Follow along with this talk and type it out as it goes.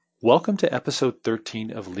Welcome to episode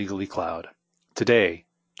 13 of Legally Cloud. Today,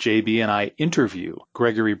 JB and I interview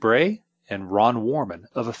Gregory Bray and Ron Warman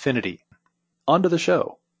of Affinity. On to the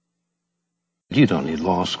show. You don't need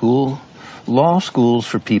law school. Law school's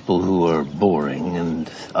for people who are boring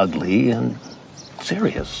and ugly and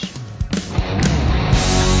serious.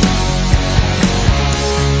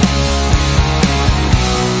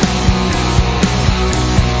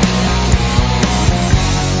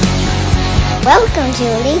 Welcome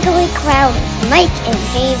to Legally Cloud with Mike and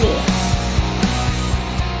JB.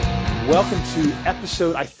 Welcome to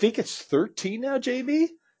episode, I think it's 13 now, JB?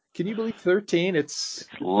 Can you believe 13? It's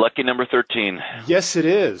lucky number 13. Yes, it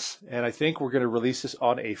is. And I think we're going to release this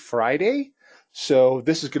on a Friday. So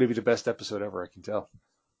this is going to be the best episode ever, I can tell.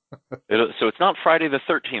 So it's not Friday the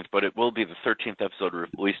 13th, but it will be the 13th episode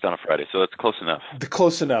released on a Friday. So that's close enough.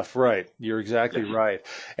 Close enough, right. You're exactly right.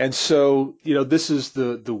 And so, this is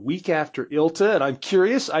the week after ILTA, and I'm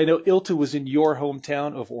curious. I know ILTA was in your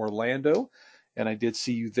hometown of Orlando, and I did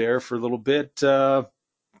see you there for a little bit. Did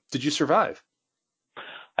you survive?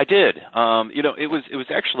 I did. It was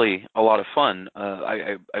actually a lot of fun.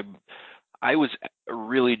 I was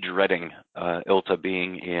really dreading ILTA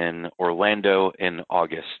being in Orlando in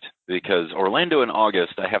August, because Orlando in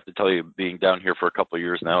August, I have to tell you, being down here for a couple of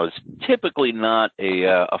years now, is typically not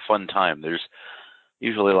a fun time. There's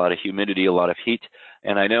usually a lot of humidity, a lot of heat,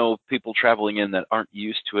 and I know people traveling in that aren't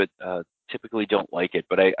used to it typically don't like it.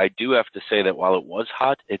 But I do have to say that while it was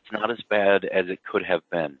hot, it's not as bad as it could have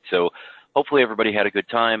been. So hopefully everybody had a good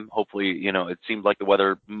time. Hopefully, it seemed like the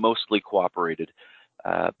weather mostly cooperated.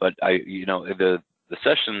 But the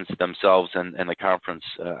sessions themselves and the conference,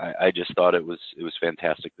 I just thought it was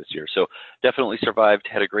fantastic this year. So definitely survived,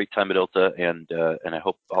 had a great time at ILTA, and I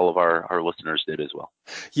hope all of our listeners did as well.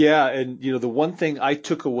 Yeah, and the one thing I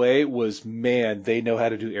took away was, man, they know how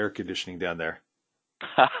to do air conditioning down there.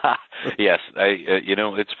 Yes,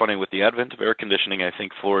 it's funny, with the advent of air conditioning, I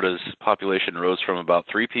think Florida's population rose from about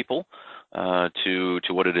 3 people to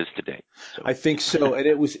what it is today. So. I think so. And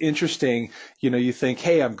it was interesting. You think,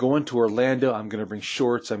 hey, I'm going to Orlando. I'm going to bring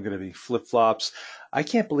shorts. I'm going to bring flip-flops. I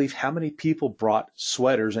can't believe how many people brought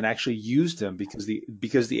sweaters and actually used them because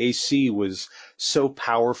the AC was so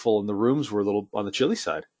powerful and the rooms were a little on the chilly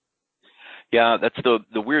side. Yeah, that's the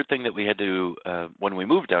weird thing that we had to, when we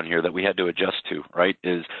moved down here, that we had to adjust to, right,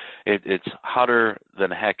 is it's hotter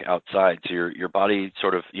than heck outside. So your body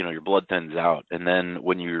sort of, your blood thins out. And then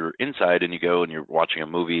when you're inside and you go and you're watching a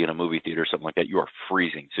movie in a movie theater or something like that, you are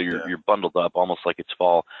freezing. So you're bundled up almost like it's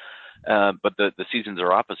fall. But the seasons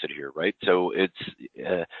are opposite here, right? So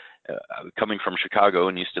it's coming from Chicago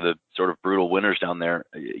and used to the sort of brutal winters down there.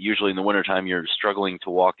 Usually in the wintertime, you're struggling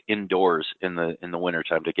to walk indoors in the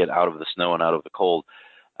wintertime to get out of the snow and out of the cold.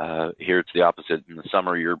 Here it's the opposite. In the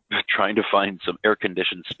summer, you're trying to find some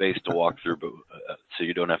air-conditioned space to walk through, but, so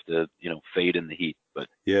you don't have to, fade in the heat. But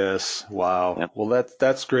yes, wow. Yeah. Well,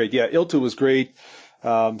 that's great. Yeah, ILTA was great.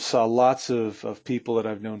 Saw lots of people that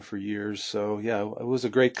I've known for years. So yeah, it was a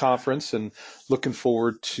great conference, and looking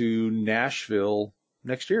forward to Nashville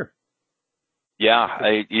next year. Yeah,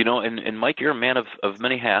 and Mike, you're a man of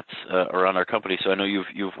many hats around our company. So I know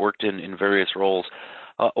you've worked in various roles.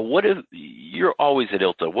 You're always at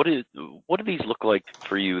ILTA. What do these look like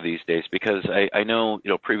for you these days? Because I know,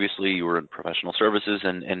 previously you were in professional services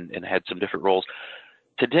and had some different roles.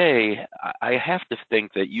 Today, I have to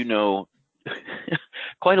think that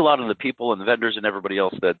quite a lot of the people and the vendors and everybody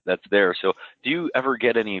else that's there. So do you ever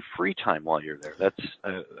get any free time while you're there?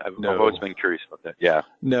 I've always been curious about that. Yeah.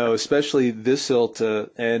 No, especially this ILTA,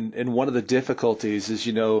 and one of the difficulties is,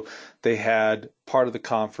 they had part of the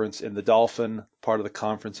conference in the Dolphin, part of the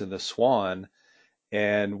conference in the Swan,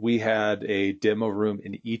 and we had a demo room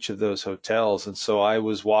in each of those hotels. And so I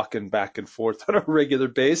was walking back and forth on a regular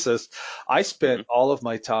basis. I spent all of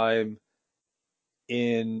my time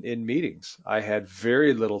in meetings. I had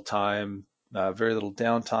very little time, very little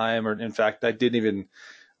downtime, or in fact, I didn't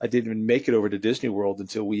even make it over to Disney World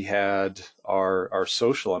until we had our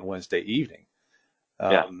social on Wednesday evening.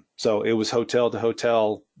 So it was hotel to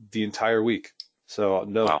hotel the entire week. So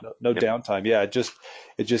no downtime. Yeah,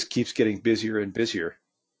 it just keeps getting busier and busier.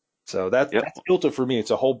 So that's ILTA for me.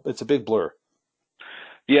 It's a big blur.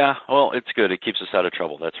 Yeah, well, it's good. It keeps us out of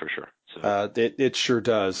trouble, that's for sure. So. It sure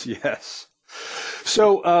does. Yes.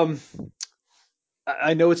 So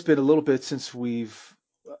I know it's been a little bit since we've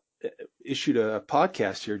issued a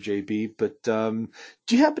podcast here, JB, but do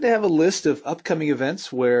you happen to have a list of upcoming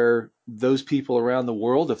events where those people around the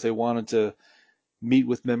world, if they wanted to meet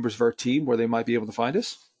with members of our team, where they might be able to find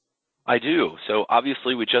us? I do. So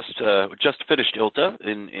obviously we just finished ILTA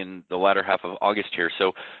in the latter half of August here.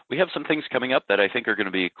 So we have some things coming up that I think are going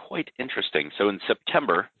to be quite interesting. So in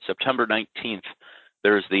September 19th,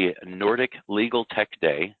 there's the Nordic Legal Tech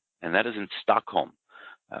Day, and that is in Stockholm.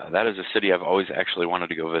 That is a city I've always actually wanted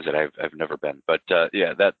to go visit. I've never been, but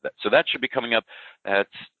yeah, so that should be coming up. It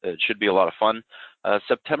should be a lot of fun.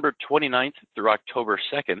 September 29th through October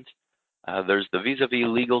 2nd, there's the Vis-a-vis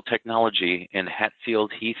Legal Technology in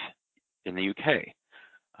Hatfield Heath in the UK.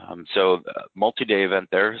 So multi-day event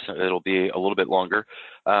there, so it'll be a little bit longer.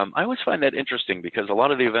 I always find that interesting because a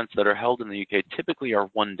lot of the events that are held in the UK typically are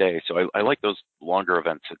one day. So I like those longer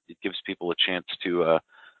events. It gives people a chance to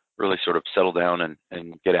really sort of settle down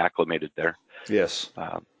and get acclimated there. Yes.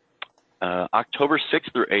 October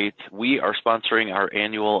 6th through 8th, we are sponsoring our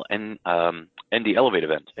annual ND Elevate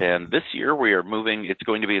event. And this year we are moving, it's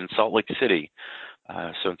going to be in Salt Lake City.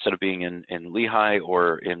 So instead of being in Lehigh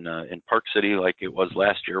or in Park City like it was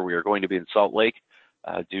last year, we are going to be in Salt Lake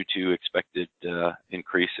due to expected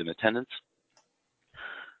increase in attendance.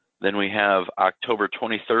 Then we have October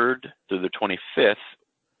 23rd through the 25th.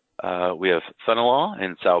 We have Funelaw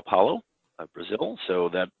in Sao Paulo, Brazil. So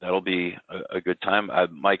that'll be a good time.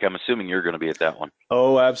 Mike, I'm assuming you're going to be at that one.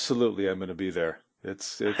 Oh, absolutely. I'm going to be there.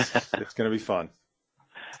 It's going to be fun.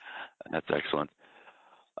 That's excellent.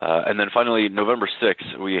 And then finally, November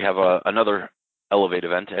 6th, we have another Elevate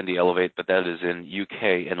event, ND Elevate, but that is in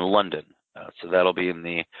UK in London. So that'll be in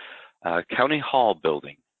the County Hall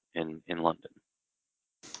building in London.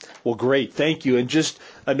 Well, great. Thank you. And just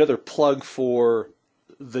another plug for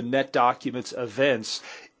the NetDocuments events.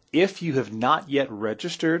 If you have not yet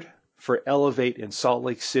registered for Elevate in Salt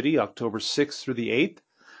Lake City, October 6th through the 8th,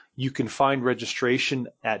 you can find registration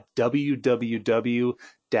at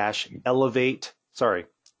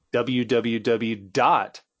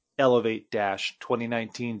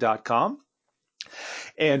www.elevate-2019.com.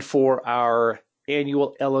 And for our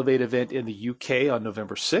annual Elevate event in the UK on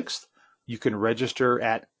November 6th, you can register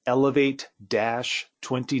at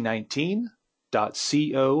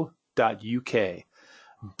elevate-2019.co.uk.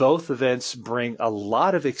 Both events bring a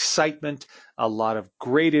lot of excitement, a lot of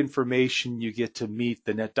great information. You get to meet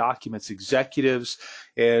the NetDocuments executives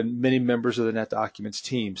and many members of the NetDocuments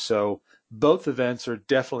team. So both events are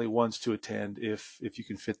definitely ones to attend if you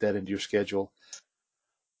can fit that into your schedule.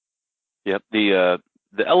 Yep. The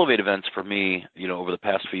Elevate events for me, over the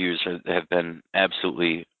past few years have been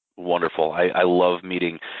absolutely wonderful. I love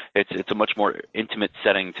meeting. It's a much more intimate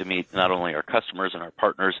setting to meet not only our customers and our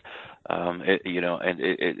partners,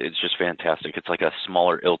 it's just fantastic. It's like a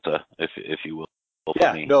smaller ILTA, if you will.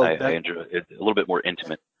 For me. I enjoy it. A little bit more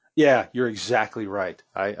intimate. Yeah, you're exactly right.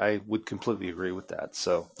 I would completely agree with that.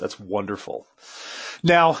 So that's wonderful.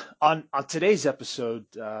 Now, on today's episode,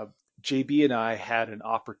 JB and I had an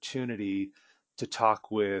opportunity to talk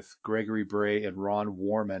with Gregory Bray and Ron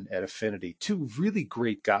Warman at Affinity, two really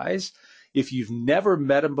great guys. If you've never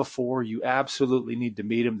met them before, you absolutely need to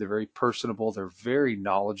meet them. They're very personable. They're very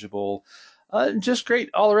knowledgeable, just great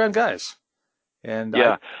all around guys. And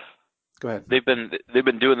yeah. Go ahead. They've been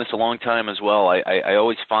doing this a long time as well. I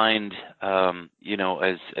always find,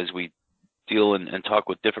 as we deal and talk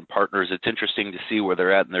with different partners, it's interesting to see where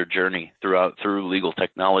they're at in their journey through legal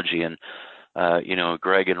technology. And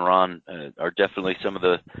Greg and Ron are definitely some of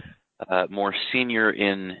the more senior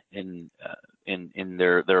in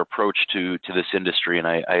their approach to this industry. And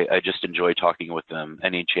I just enjoy talking with them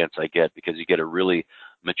any chance I get because you get a really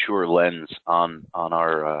mature lens on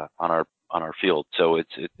our field. So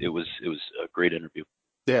it was a great interview.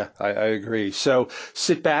 Yeah, I agree. So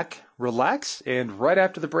sit back, relax, and right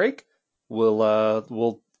after the break,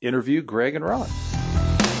 we'll interview Greg and Ron.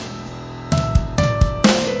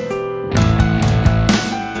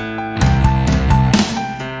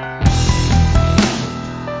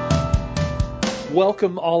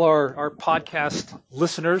 Welcome all our podcast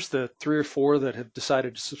listeners, the 3 or 4 that have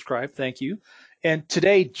decided to subscribe. Thank you. And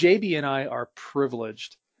today, JB and I are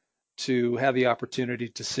privileged to have the opportunity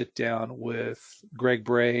to sit down with Greg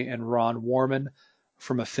Bray and Ron Warman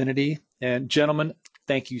from Affinity. And gentlemen,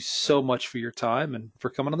 thank you so much for your time and for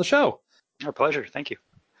coming on the show. Our pleasure. Thank you.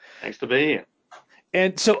 Thanks to be here.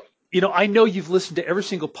 And so, I know you've listened to every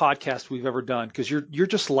single podcast we've ever done because you're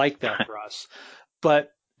just like that for us.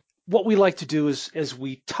 But what we like to do is, as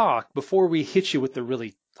we talk, before we hit you with the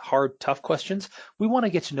really hard, tough questions, we want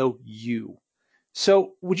to get to know you.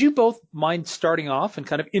 So would you both mind starting off and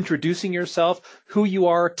kind of introducing yourself, who you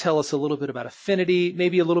are, tell us a little bit about Affinity,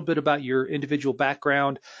 maybe a little bit about your individual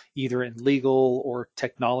background, either in legal or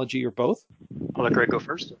technology or both? I'll let Greg go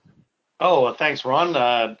first. Oh, well, thanks, Ron.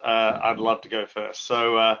 I'd love to go first.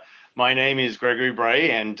 So My name is Gregory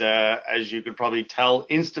Bray, and as you could probably tell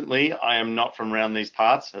instantly, I am not from around these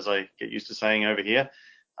parts, as I get used to saying over here.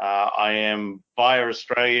 I am via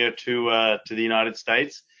Australia to the United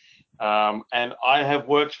States, and I have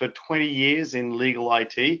worked for 20 years in legal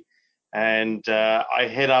IT, and I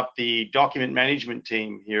head up the document management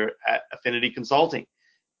team here at Affinity Consulting.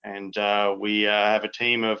 And we have a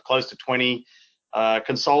team of close to 20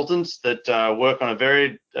 consultants that work on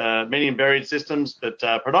many and varied systems, but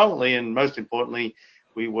predominantly and most importantly,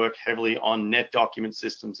 we work heavily on net document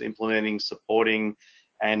systems, implementing, supporting,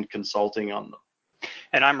 and consulting on them.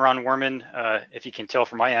 And I'm Ron Warman. If you can tell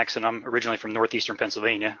from my accent, I'm originally from northeastern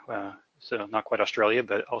Pennsylvania, so not quite Australia,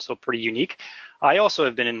 but also pretty unique. I also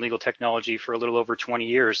have been in legal technology for a little over 20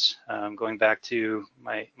 years, going back to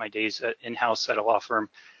my days in-house at a law firm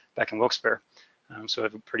back in Wilkes-Barre. So I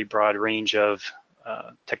have a pretty broad range of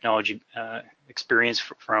technology experience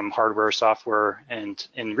from hardware, software, and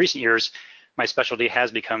in recent years, my specialty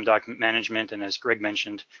has become document management. And as Greg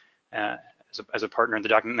mentioned, as a partner in the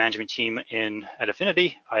document management team at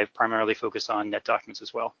Affinity, I've primarily focused on net documents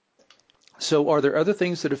as well. So are there other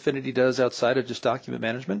things that Affinity does outside of just document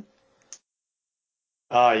management?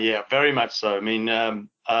 Yeah, very much so. I mean,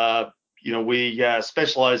 we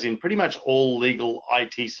specialize in pretty much all legal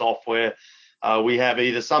IT software. We have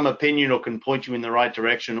either some opinion or can point you in the right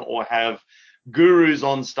direction, or have gurus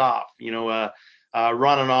on staff.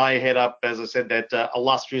 Ron and I head up, as I said, that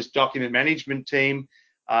illustrious document management team,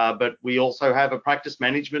 but we also have a practice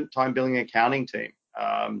management, time billing, accounting team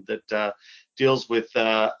that deals with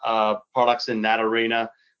products in that arena.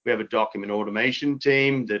 We have a document automation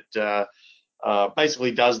team that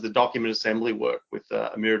basically does the document assembly work with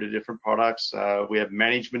a myriad of different products. We have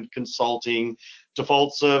management consulting,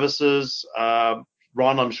 default services.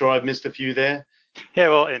 Ron, I'm sure I've missed a few there. Yeah,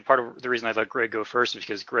 well, and part of the reason I let Greg go first is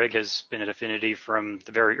because Greg has been at Affinity from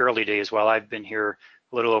the very early days, while I've been here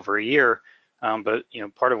a little over a year. But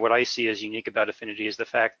part of what I see as unique about Affinity is the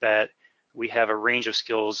fact that we have a range of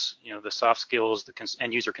skills, the soft skills, the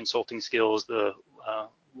end user consulting skills, the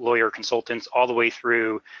lawyer consultants, all the way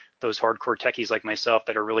through those hardcore techies like myself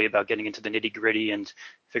that are really about getting into the nitty gritty and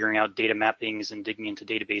figuring out data mappings and digging into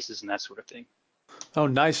databases and that sort of thing. Oh,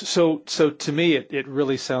 nice. So to me, it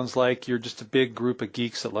really sounds like you're just a big group of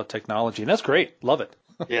geeks that love technology, and that's great. Love it.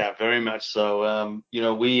 Yeah, very much so.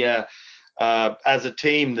 We as a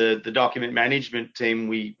team, the document management team,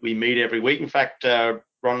 we meet every week. In fact,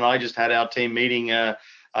 Ron and I just had our team meeting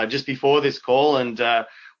just before this call, and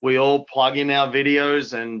we all plug in our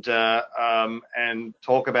videos and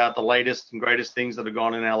talk about the latest and greatest things that have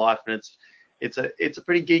gone in our life. And it's a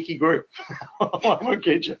pretty geeky group. I won't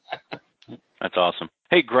kid you. That's awesome.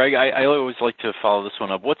 Hey, Greg, I always like to follow this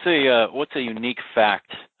one up. What's a unique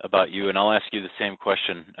fact about you? And I'll ask you the same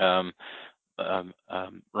question, Ron.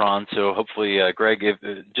 So hopefully, Greg,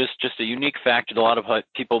 just a unique fact that a lot of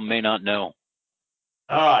people may not know.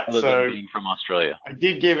 All right. So being from Australia, I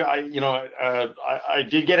did get a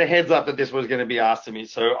heads up that this was going to be asked to me.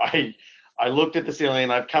 So I looked at the ceiling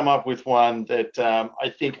and I've come up with one that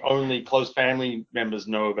I think only close family members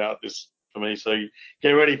know about this for me. So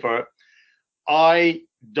get ready for it. I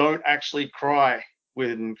don't actually cry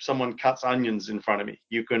when someone cuts onions in front of me.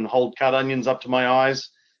 You can hold cut onions up to my eyes.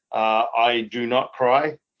 I do not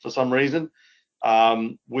cry for some reason.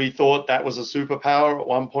 We thought that was a superpower at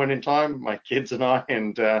one point in time, my kids and I,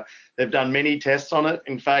 and they've done many tests on it.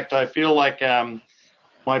 In fact, I feel like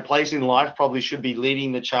my place in life probably should be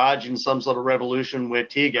leading the charge in some sort of revolution where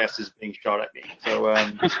tear gas is being shot at me. So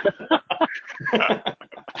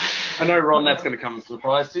I know, Ron, that's going to come as a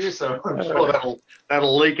surprise to you, so I'm sure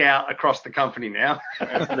that'll leak out across the company now.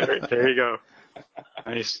 There you go.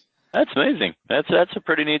 Nice. That's amazing. That's a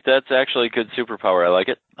pretty neat. That's actually a good superpower. I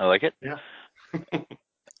like it. Yeah.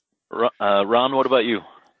 Ron, what about you?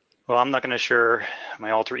 Well, I'm not going to share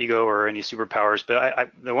my alter ego or any superpowers, but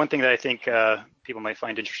the one thing that I think people might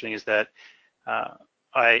find interesting is that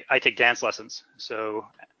I take dance lessons. So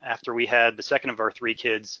after we had the second of our three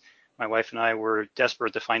kids, my wife and I were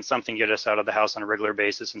desperate to find something to get us out of the house on a regular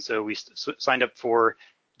basis, and so we signed up for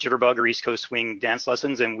Jitterbug or East Coast Swing dance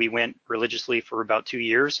lessons, and we went religiously for about 2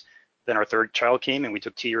 years. Then our third child came, and we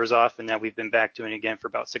took 2 years off, and now we've been back doing it again for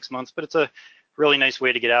about 6 months. But it's a really nice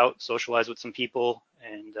way to get out, socialize with some people,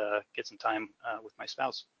 and get some time with my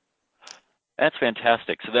spouse. That's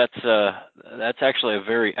fantastic. So that's actually a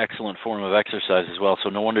very excellent form of exercise as well. So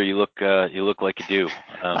no wonder you look like you do.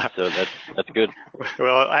 So that's good.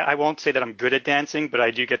 Well, I won't say that I'm good at dancing, but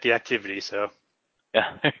I do get the activity. So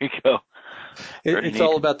yeah, there you go. It's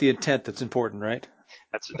all about the intent that's important, right?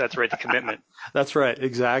 That's right, the commitment. That's right,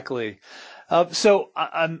 exactly. So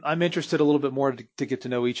I'm interested a little bit more to get to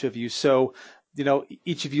know each of you. So,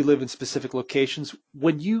 each of you live in specific locations.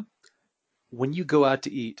 When you go out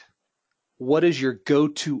to eat, what is your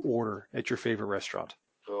go-to order at your favorite restaurant?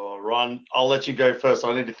 Oh, Ron, I'll let you go first.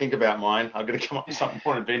 I need to think about mine. I've got to come up with something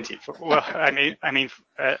more inventive. Well,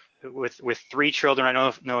 with three children, I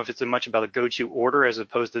don't know if it's much about a go-to order as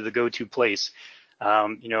opposed to the go-to place.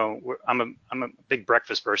 I'm a big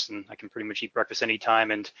breakfast person. I can pretty much eat breakfast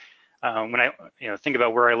anytime, and when I think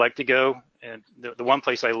about where I like to go, and the one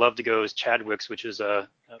place I love to go is Chadwick's, which is a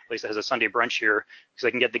place that has a Sunday brunch here, because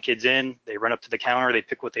I can get the kids in, they run up to the counter, they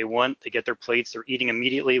pick what they want, they get their plates, they're eating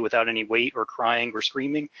immediately without any wait or crying or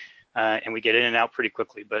screaming, and we get in and out pretty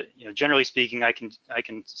quickly. But generally speaking, I can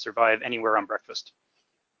survive anywhere on breakfast.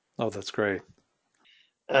 Oh, that's great.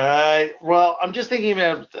 Well, I'm just thinking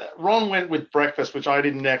about Ron went with breakfast, which I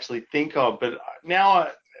didn't actually think of, but now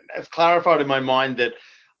it's clarified in my mind that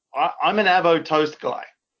I'm an avo toast guy.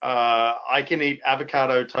 I can eat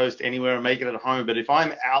avocado toast anywhere and make it at home, but if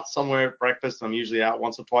I'm out somewhere at breakfast, I'm usually out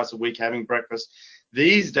once or twice a week having breakfast.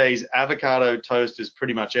 These days, avocado toast is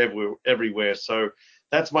pretty much everywhere. So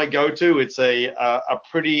that's my go-to. It's a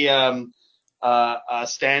pretty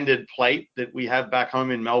standard plate that we have back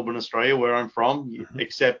home in Melbourne, Australia, where I'm from,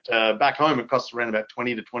 except back home it costs around about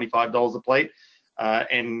 $20 to $25 a plate.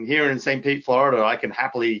 And here in St. Pete, Florida, I can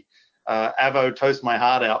happily avo toast my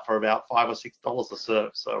heart out for about $5 or $6 a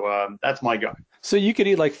serve. So that's my go. So you could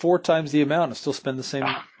eat like 4 times the amount and still spend the same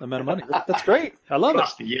amount of money. That's great. I love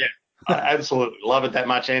it. Yeah, I absolutely love it that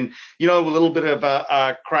much. And, a little bit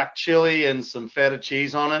of cracked chili and some feta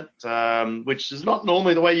cheese on it, which is not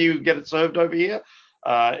normally the way you get it served over here.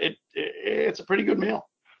 It's a pretty good meal.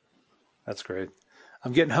 That's great.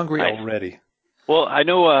 I'm getting hungry already. Well, I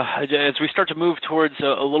know as we start to move towards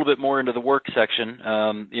a little bit more into the work section,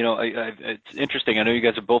 it's interesting. I know you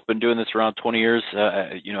guys have both been doing this around 20 years.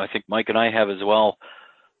 I think Mike and I have as well.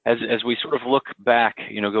 As we sort of look back,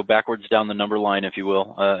 go backwards down the number line, if you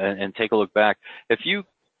will, and take a look back. If you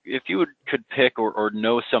could pick or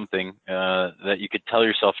know something that you could tell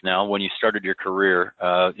yourself now when you started your career,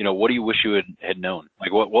 what do you wish you had known?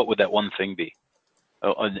 Like what would that one thing be?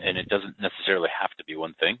 Oh, and it doesn't necessarily have to be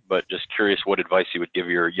one thing, but just curious what advice you would give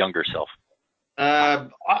your younger self.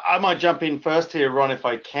 I might jump in first here, Ron, if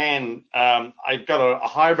I can. I've got a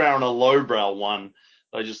highbrow and a lowbrow one.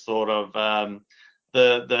 I just thought of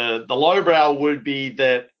the lowbrow would be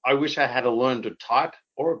that I wish I had learned to type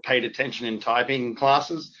or paid attention in typing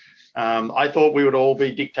classes. I thought we would all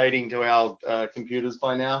be dictating to our computers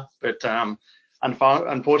by now, but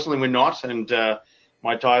unfortunately we're not, and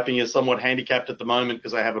my typing is somewhat handicapped at the moment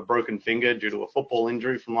because I have a broken finger due to a football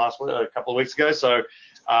injury from a couple of weeks ago. So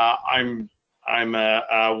I'm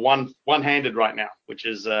one-handed right now, which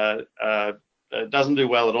is doesn't do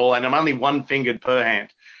well at all, and I'm only one-fingered per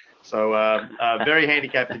hand. So very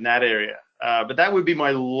handicapped in that area. But that would be my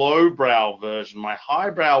lowbrow version. My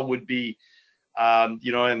highbrow would be,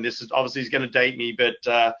 and this is obviously going to date me,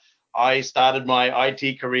 but I started my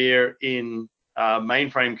IT career in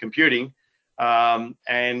mainframe computing.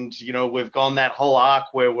 And we've gone that whole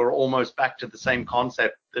arc where we're almost back to the same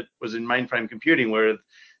concept that was in mainframe computing, where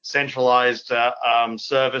centralized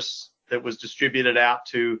service that was distributed out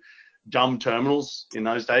to dumb terminals in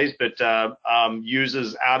those days, but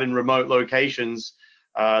users out in remote locations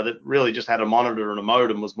that really just had a monitor and a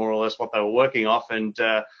modem was more or less what they were working off, and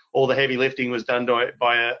all the heavy lifting was done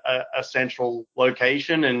by a central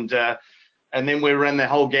location, and then we ran the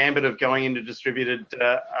whole gambit of going into distributed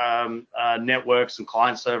networks and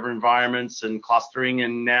client server environments and clustering,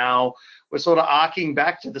 and now we're sort of arcing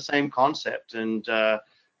back to the same concept. And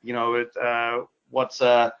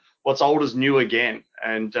what's old is new again.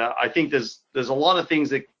 And I think there's a lot of things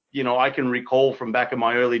that I can recall from back in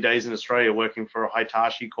my early days in Australia working for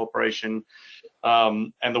Hitachi Corporation,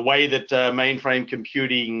 and the way that mainframe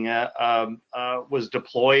computing was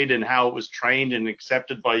deployed and how it was trained and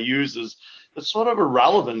accepted by users. It's sort of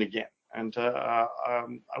irrelevant again, and I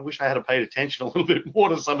wish I had paid attention a little bit more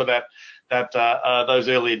to some of those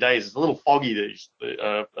earlier days. It's a little foggy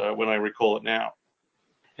when I recall it now.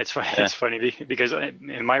 It's funny. Yeah. It's funny because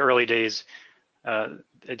in my early days,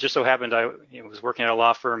 it just so happened I was working at a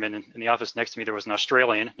law firm, and in the office next to me there was an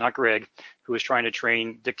Australian, not Greg, who was trying to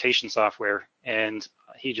train dictation software, and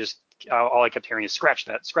he just all I kept hearing is scratch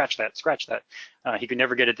that, scratch that, scratch that. He could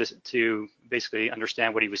never get it to basically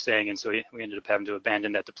understand what he was saying, and so we ended up having to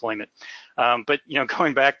abandon that deployment. But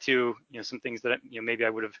going back to some things that maybe I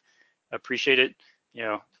would have appreciated,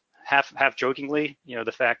 half jokingly,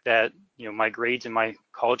 the fact that my grades in my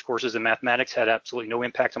college courses in mathematics had absolutely no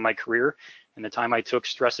impact on my career, and the time I took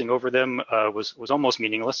stressing over them was almost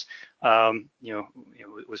meaningless.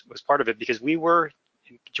 Was part of it because we were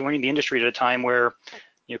joining the industry at a time where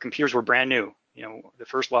computers were brand new. The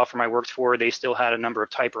first law firm I worked for, they still had a number of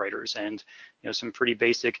typewriters and some pretty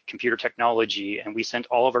basic computer technology, and we sent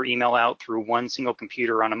all of our email out through one single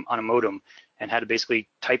computer on a modem, and had to basically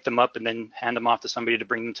type them up and then hand them off to somebody to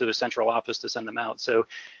bring them to the central office to send them out. So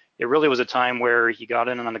it really was a time where you got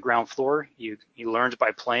in on the ground floor. You learned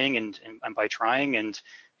by playing and by trying, and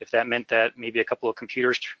if that meant that maybe a couple of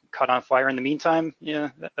computers caught on fire in the meantime,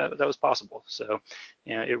 that was possible. So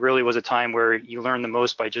it really was a time where you learn the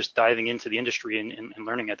most by just diving into the industry and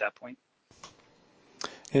learning at that point.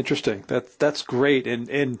 Interesting. That's great.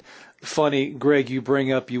 And funny, Greg, you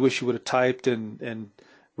bring up you wish you would have typed, and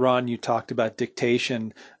Ron, you talked about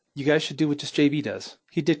dictation. You guys should do what just JB does.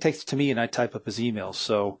 He dictates to me and I type up his emails.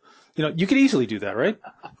 So, you could easily do that, right?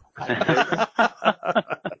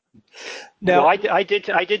 Now, well, I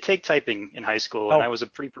did take typing in high school, and I was a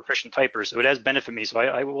pretty proficient typer, so it has benefited me. So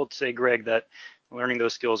I will say, Greg, that learning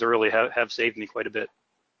those skills early have saved me quite a bit.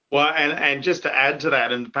 Well, and just to add to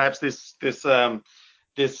that, and perhaps this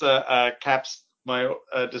caps my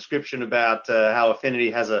description about how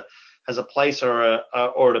Affinity has a place or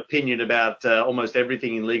an opinion about almost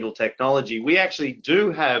everything in legal technology. We actually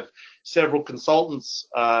do have several consultants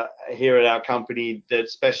here at our company that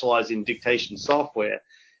specialize in dictation software.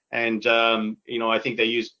 And, I think they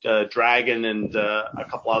used Dragon and a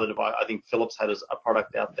couple other devices. I think Philips had a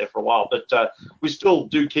product out there for a while, but we still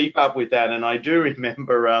do keep up with that. And I do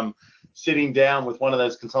remember sitting down with one of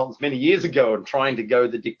those consultants many years ago and trying to go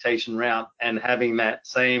the dictation route and having that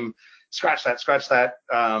same scratch that.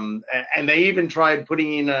 And they even tried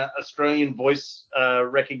putting in Australian voice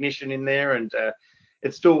recognition in there, and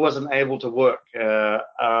it still wasn't able to work.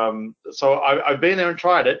 So I've been there and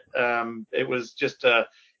tried it. It was just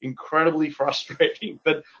incredibly frustrating,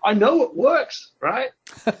 but I know it works, right?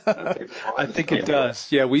 I think it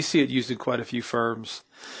does. Yeah, we see it used in quite a few firms.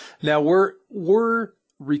 Now we're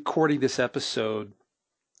recording this episode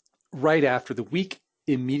right after the week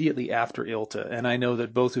immediately after ILTA, and I know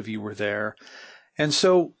that both of you were there. And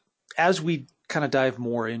so as we kind of dive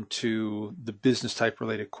more into the business type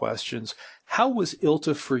related questions, how was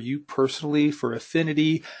ILTA for you personally, for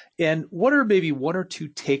Affinity, and what are maybe one or two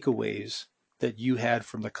takeaways that you had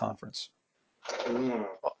from the conference?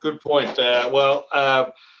 Good point.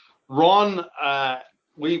 Ron,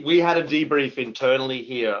 we had a debrief internally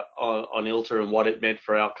here on ILTA and what it meant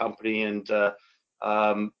for our company, and the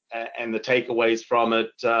takeaways from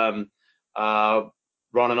it. Ron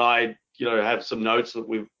and I, have some notes that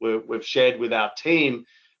we've shared with our team.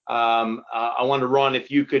 I wonder, Ron,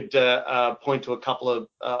 if you could point to a couple of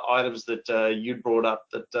items that you brought up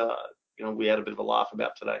that we had a bit of a laugh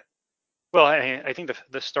about today. Well, I think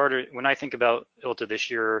the starter, when I think about ILTA this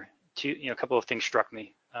year, a couple of things struck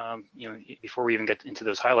me. Before we even get into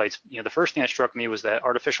those highlights, the first thing that struck me was that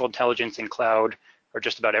artificial intelligence and cloud are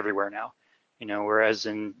just about everywhere now. Whereas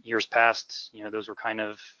in years past, those were kind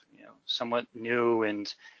of, somewhat new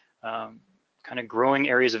and kind of growing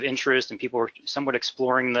areas of interest, and people were somewhat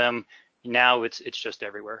exploring them. Now it's just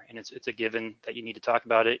everywhere, and it's a given that you need to talk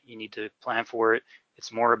about it. You need to plan for it.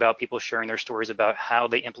 It's more about people sharing their stories about how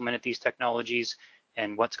they implemented these technologies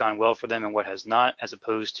and what's gone well for them and what has not, as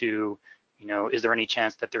opposed to, is there any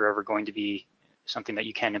chance that they're ever going to be something that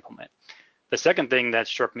you can implement? The second thing that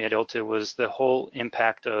struck me at ILTA was the whole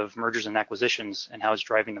impact of mergers and acquisitions and how it's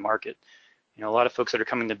driving the market. A lot of folks that are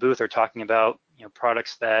coming to the booth are talking about,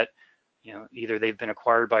 products that, either they've been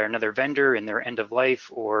acquired by another vendor in their end of life,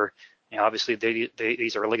 or obviously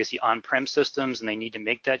these are legacy on-prem systems and they need to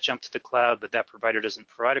make that jump to the cloud, but that provider doesn't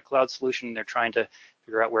provide a cloud solution. They're trying to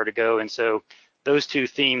figure out where to go. And so those two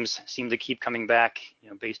themes seem to keep coming back,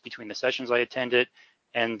 based between the sessions I attended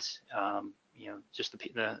and, just the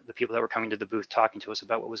people that were coming to the booth talking to us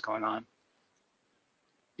about what was going on.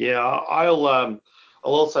 Yeah, I'll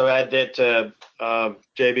also add that,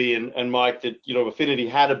 JB and Mike, that, Affinity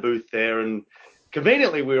had a booth there, and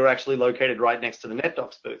conveniently, we were actually located right next to the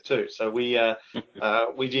NetDocs booth too. So we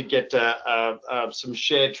did get some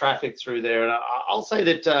shared traffic through there. And I'll say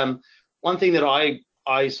that one thing that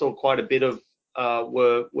I saw quite a bit of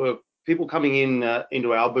were people coming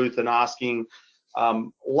into our booth and asking a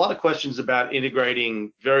lot of questions about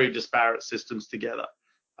integrating very disparate systems together,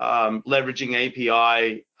 leveraging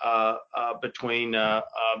API between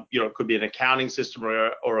it could be an accounting system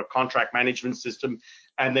or a contract management system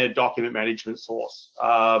and their document management source.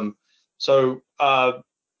 So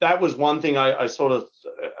that was one thing I sort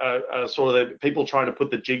of people trying to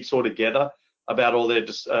put the jigsaw together about all their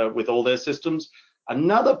with all their systems.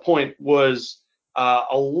 Another point was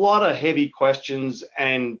a lot of heavy questions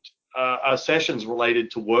and sessions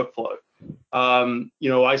related to workflow.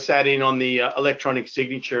 I sat in on the electronic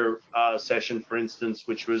signature session, for instance,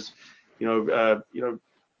 which was,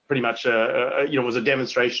 pretty much, was a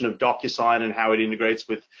demonstration of DocuSign and how it integrates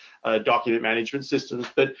with document management systems.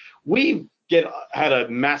 But we had a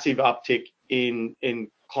massive uptick in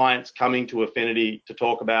clients coming to Affinity to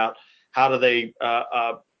talk about how do they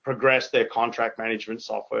progress their contract management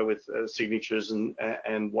software with signatures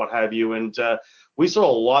and what have you. And we saw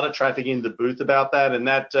a lot of traffic in the booth about that. And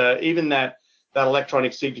that even that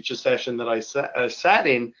electronic signature session that I sat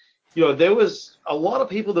in, there was a lot of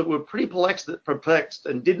people that were pretty perplexed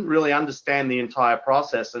and didn't really understand the entire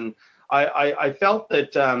process. And I felt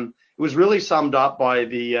that it was really summed up by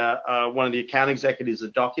the one of the account executives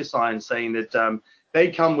at DocuSign saying that they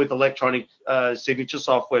come with electronic signature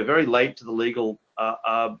software very late to the legal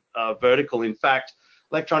vertical. In fact,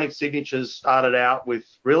 electronic signatures started out with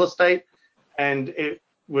real estate, and it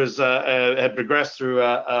was had progressed through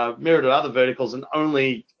a myriad of other verticals, and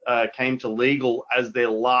only came to legal as their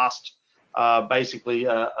last basically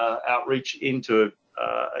outreach into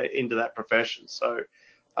that profession. So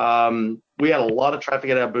we had a lot of traffic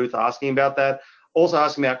at our booth asking about that, also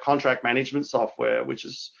asking about contract management software, which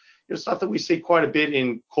is stuff that we see quite a bit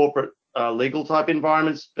in corporate legal type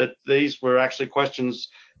environments, but these were actually questions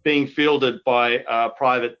being fielded by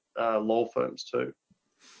private law firms too.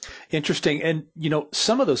 Interesting. And,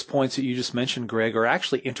 some of those points that you just mentioned, Greg, are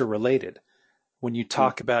actually interrelated. When you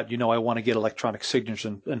talk about, I want to get electronic signatures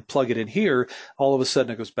and plug it in here, all of a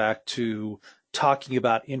sudden it goes back to talking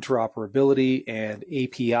about interoperability and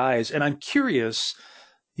APIs. And I'm curious,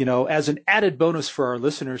 as an added bonus for our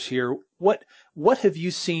listeners here, what have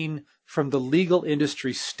you seen from the legal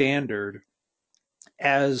industry standard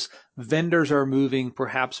as vendors are moving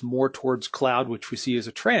perhaps more towards cloud, which we see as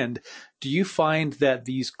a trend? Do you find that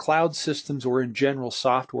these cloud systems, or in general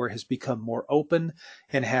software, has become more open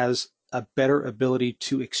and has a better ability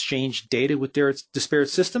to exchange data with their disparate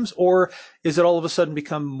systems, or is it all of a sudden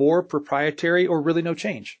become more proprietary, or really no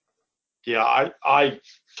change? Yeah, I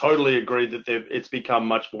totally agree that it's become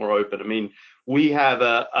much more open. I mean, we have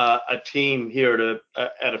a team here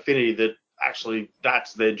at Affinity that actually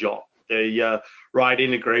that's their job. They write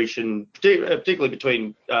integration, particularly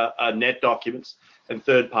between NetDocuments and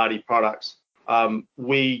third-party products.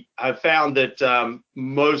 We have found that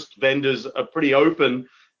most vendors are pretty open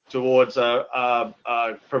towards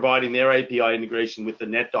providing their API integration with the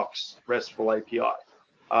NetDocs RESTful API.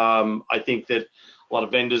 I think that a lot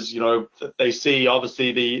of vendors, they see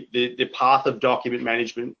obviously the path of document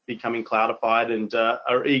management becoming cloudified, and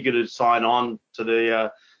are eager to sign on to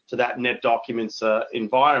that NetDocuments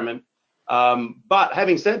environment. But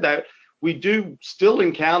having said that, we do still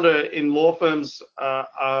encounter in law firms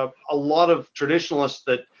a lot of traditionalists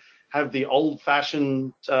that have the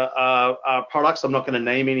old-fashioned products. I'm not going to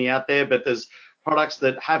name any out there, but there's products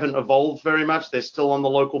that haven't evolved very much. They're still on the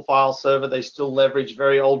local file server. They still leverage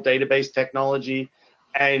very old database technology.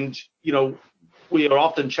 And, we are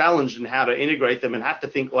often challenged in how to integrate them and have to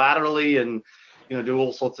think laterally and, do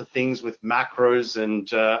all sorts of things with macros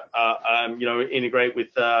and, integrate with,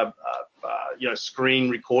 screen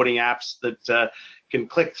recording apps that can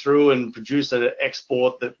click through and produce an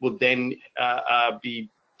export that would then be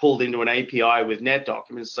pulled into an API with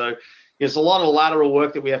NetDocuments. So there's a lot of lateral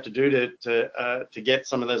work that we have to do to get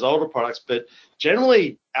some of those older products. But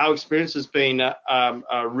generally, our experience has been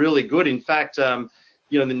really good. In fact, the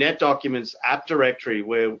NetDocuments app directory,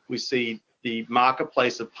 where we see the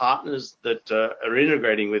marketplace of partners that are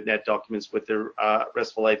integrating with NetDocuments with their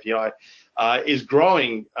RESTful API, is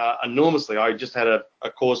growing enormously. I just had a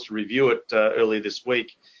course to review it earlier this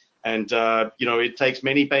week. And, it takes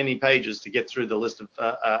many, many pages to get through the list of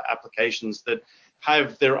applications that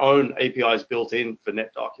have their own APIs built in for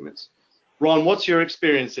NetDocuments. Ron, what's your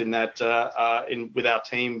experience in that with our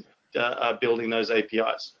team building those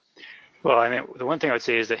APIs? Well, I mean, the one thing I would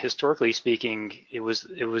say is that historically speaking, it was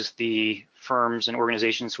the firms and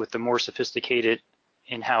organizations with the more sophisticated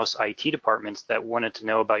in-house IT departments that wanted to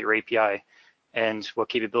know about your API and what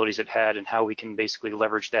capabilities it had and how we can basically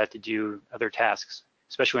leverage that to do other tasks,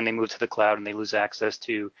 especially when they move to the cloud and they lose access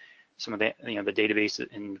to some of the the database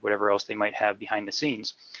and whatever else they might have behind the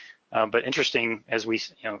scenes. But interesting, as we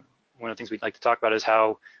one of the things we'd like to talk about is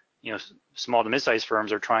how small to mid-sized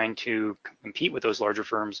firms are trying to compete with those larger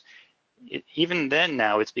firms. Even then,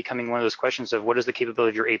 now it's becoming one of those questions of what is the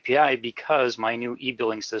capability of your API, because my new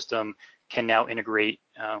e-billing system can now integrate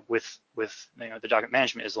with the document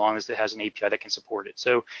management as long as it has an API that can support it.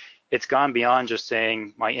 So it's gone beyond just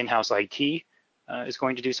saying my in-house IT is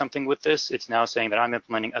going to do something with this. It's now saying that I'm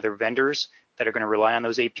implementing other vendors that are going to rely on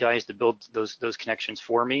those APIs to build those connections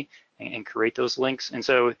for me and create those links. And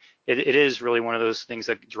so it is really one of those things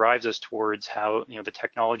that drives us towards how the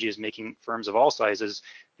technology is making firms of all sizes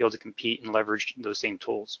be able to compete and leverage those same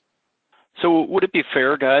tools. So would it be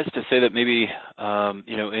fair, guys, to say that maybe,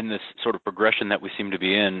 in this sort of progression that we seem to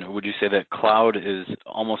be in, would you say that cloud is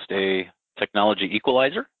almost a technology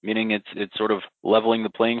equalizer, meaning it's sort of leveling the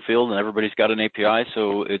playing field and everybody's got an API,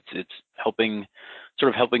 so it's helping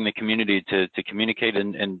the community to communicate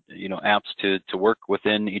and apps to work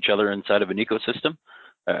within each other inside of an ecosystem?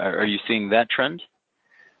 Are you seeing that trend?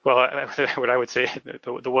 Well, what I would say,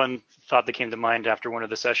 the one thought that came to mind after one of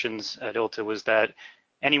the sessions at ILTA was that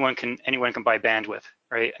anyone can buy bandwidth,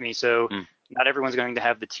 right? I mean, so not everyone's going to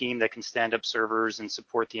have the team that can stand up servers and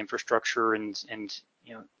support the infrastructure and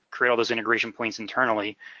create all those integration points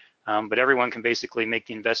internally. But everyone can basically make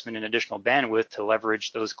the investment in additional bandwidth to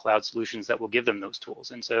leverage those cloud solutions that will give them those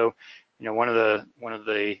tools. And so, one of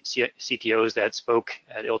the CTOs that spoke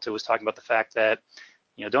at ILTA was talking about the fact that,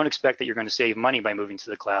 don't expect that you're going to save money by moving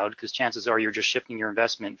to the cloud, because chances are you're just shifting your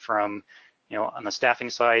investment from, on the staffing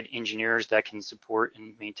side, engineers that can support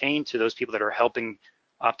and maintain, to those people that are helping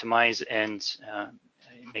optimize and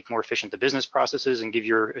make more efficient the business processes and give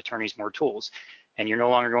your attorneys more tools. And you're no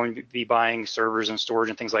longer going to be buying servers and storage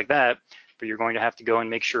and things like that, but you're going to have to go and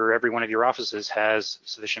make sure every one of your offices has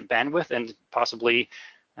sufficient bandwidth and possibly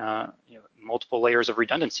multiple layers of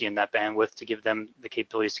redundancy in that bandwidth to give them the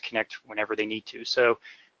capabilities to connect whenever they need to. So,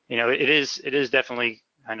 it is definitely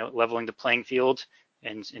leveling the playing field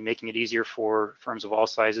and making it easier for firms of all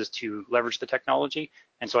sizes to leverage the technology.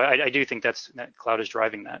 And so I do think that cloud is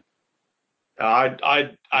driving that.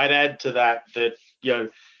 I'd add to that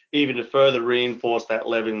even to further reinforce that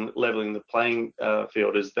leveling the playing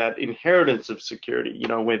field is that inheritance of security.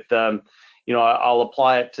 With I'll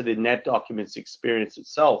apply it to the NetDocuments experience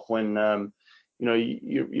itself. When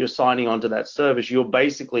you're signing onto that service, you're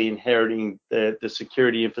basically inheriting the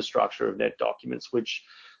security infrastructure of NetDocuments, which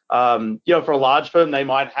for a large firm, they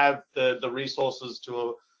might have the resources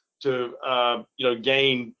to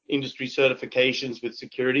gain industry certifications with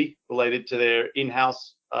security related to their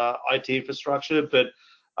in-house IT infrastructure. But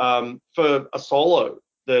for a solo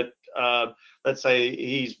that, let's say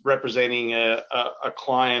he's representing a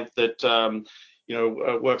client that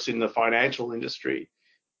works in the financial industry,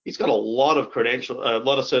 he's got a lot of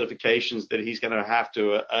certifications that he's going to have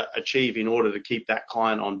to achieve in order to keep that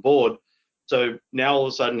client on board. So now all of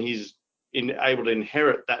a sudden he's able to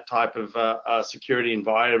inherit that type of security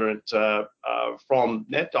environment from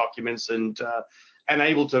NetDocuments and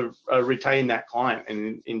able to retain that client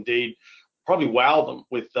and indeed probably wow them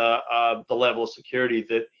with the level of security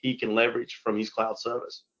that he can leverage from his cloud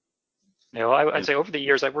service. I'd say over the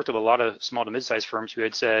years, I've worked with a lot of small to mid-sized firms who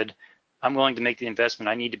had said, I'm willing to make the investment.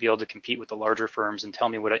 I need to be able to compete with the larger firms and tell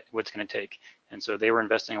me what it's going to take. And so they were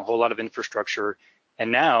investing a whole lot of infrastructure.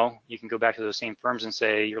 And now you can go back to those same firms and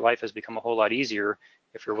say your life has become a whole lot easier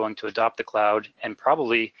if you're willing to adopt the cloud. And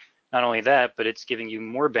probably not only that, but it's giving you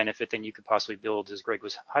more benefit than you could possibly build, as Greg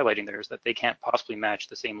was highlighting there, is that they can't possibly match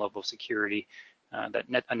the same level of security that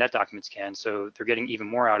NetDocuments can. So they're getting even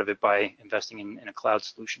more out of it by investing in a cloud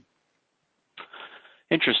solution.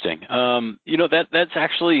 Interesting. That's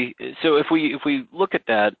actually, so if we look at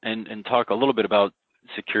that and talk a little bit about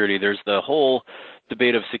security, there's the whole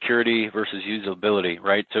debate of security versus usability,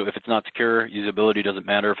 right? So if it's not secure, usability doesn't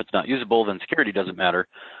matter. If it's not usable, then security doesn't matter.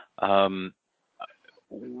 How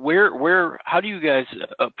do you guys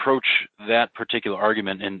approach that particular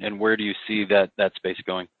argument, and where do you see that space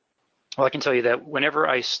going? Well, I can tell you that whenever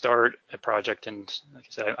I start a project, and like I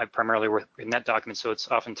said, I primarily work in NetDocuments, so it's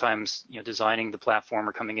oftentimes designing the platform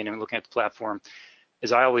or coming in and looking at the platform,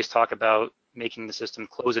 is I always talk about making the system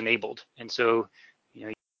close-enabled. And so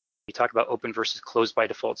you talk about open versus closed by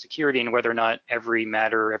default security and whether or not every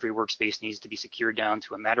matter, every workspace needs to be secured down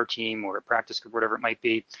to a matter team or a practice group, whatever it might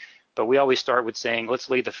be. But we always start with saying, let's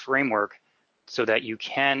lay the framework so that you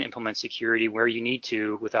can implement security where you need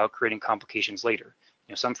to without creating complications later.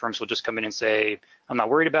 Some firms will just come in and say, I'm not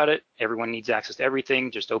worried about it. Everyone needs access to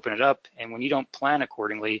everything. Just open it up. And when you don't plan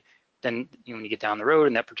accordingly, then when you get down the road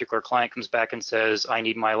and that particular client comes back and says, I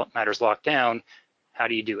need my matters locked down, how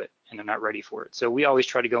do you do it? And they're not ready for it. So we always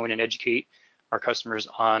try to go in and educate our customers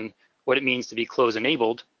on what it means to be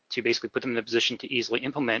close-enabled, to basically put them in a position to easily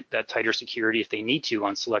implement that tighter security if they need to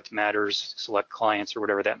on select matters, select clients, or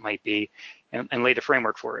whatever that might be, and lay the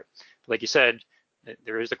framework for it. But like you said,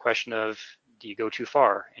 there is a question of, do you go too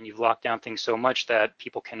far? And you've locked down things so much that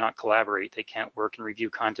people cannot collaborate. They can't work and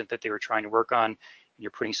review content that they were trying to work on. And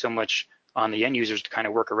you're putting so much on the end users to kind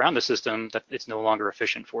of work around the system that it's no longer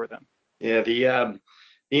efficient for them. Yeah,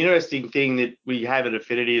 the interesting thing that we have at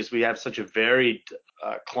Affinity is we have such a varied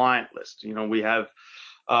client list. We have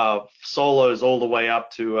solos all the way up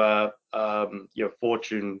to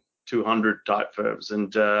Fortune 200 type firms,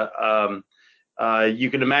 and you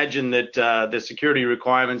can imagine that the security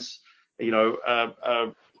requirements,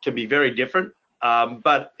 can be very different.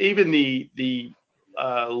 But even the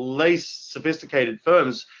less sophisticated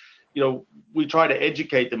firms, we try to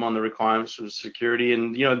educate them on the requirements of security,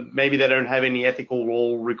 and maybe they don't have any ethical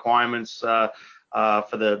role requirements for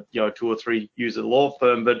the 2 or 3 user law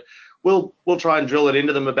firm, but we'll try and drill it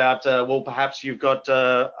into them about perhaps you've got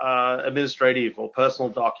administrative or personal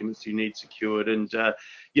documents you need secured, and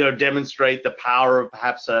demonstrate the power of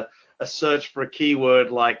perhaps a search for a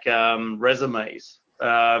keyword like resumes,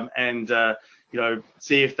 and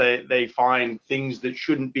see if they find things that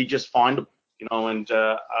shouldn't be just findable,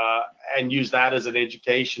 and use that as an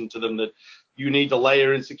education to them that you need to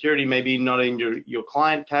layer in security, maybe not in your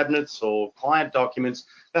client cabinets or client documents.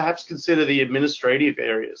 Perhaps consider the administrative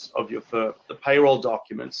areas of your firm, the payroll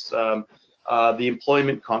documents, the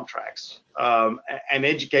employment contracts, and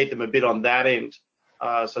educate them a bit on that end,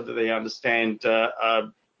 so that they understand,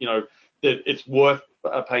 that it's worth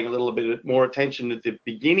paying a little bit more attention at the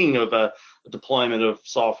beginning of a deployment of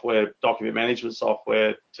software, document management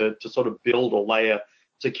software, to sort of build or layer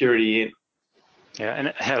security in. Yeah,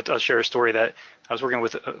 and I'll share a story that I was working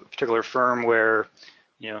with a particular firm where,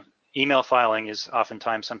 email filing is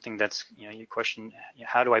oftentimes something that's, you question,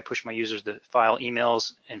 how do I push my users to file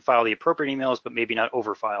emails and file the appropriate emails, but maybe not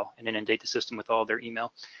overfile and inundate the system with all their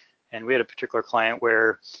email. And we had a particular client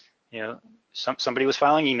where, somebody was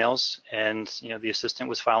filing emails, and the assistant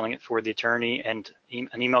was filing it for the attorney, and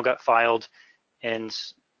an email got filed and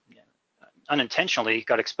unintentionally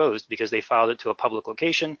got exposed because they filed it to a public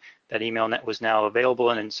location. That email net was now available,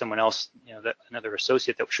 and then someone else, another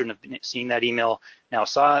associate that shouldn't have seen that email now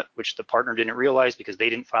saw it, which the partner didn't realize because they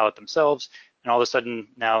didn't file it themselves, and all of a sudden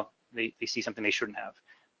now they see something they shouldn't have.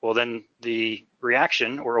 Well, then the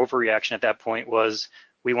reaction or overreaction at that point was,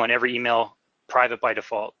 we want every email private by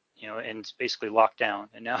default, and basically locked down.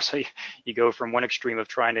 And now, so you go from one extreme of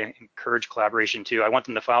trying to encourage collaboration to, I want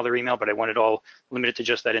them to file their email, but I want it all limited to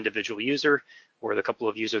just that individual user or the couple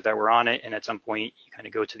of users that were on it. And at some point, you kind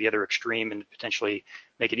of go to the other extreme and potentially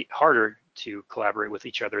make it harder to collaborate with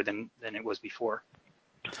each other than it was before.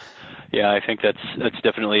 Yeah, I think that's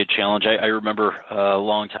definitely a challenge. I remember a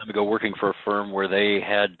long time ago working for a firm where they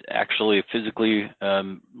had actually physically,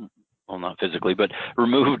 well, not physically, but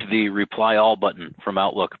removed the reply all button from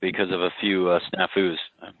Outlook because of a few snafus.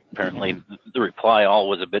 Apparently, the reply all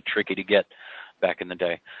was a bit tricky to get back in the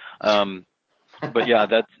day. But yeah,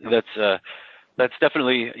 that's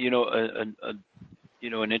definitely an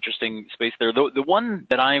interesting space there. The one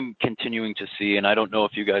that I'm continuing to see, and I don't know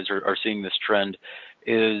if you guys are seeing this trend,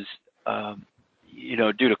 is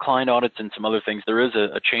due to client audits and some other things, there is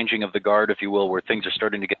a changing of the guard, if you will, where things are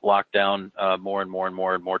starting to get locked down more and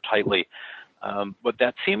more tightly. But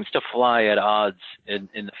that seems to fly at odds in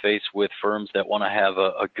the face with firms that want to have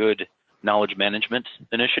a good knowledge management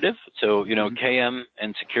initiative. So, KM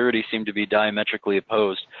and security seem to be diametrically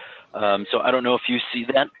opposed. So I don't know if you see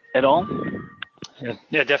that at all.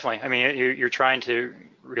 Yeah, definitely. I mean, you're trying to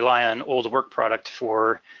rely on old work product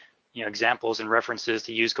for, examples and references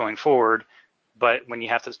to use going forward. But when you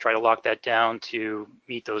have to try to lock that down to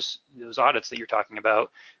meet those audits that you're talking about,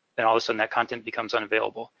 then all of a sudden that content becomes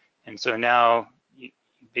unavailable. And so now you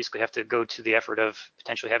basically have to go to the effort of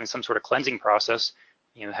potentially having some sort of cleansing process,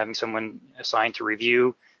 having someone assigned to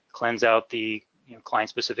review, cleanse out the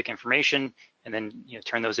client-specific information, and then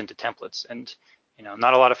turn those into templates. And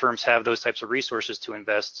not a lot of firms have those types of resources to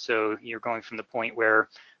invest. So you're going from the point where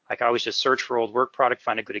I can always just search for old work product,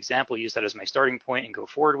 find a good example, use that as my starting point, and go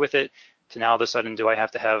forward with it, to now all of a sudden, do I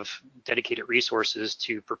have to have dedicated resources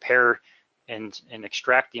to prepare and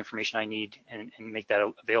extract the information I need and make that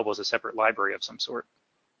available as a separate library of some sort?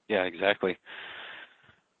 Yeah, exactly.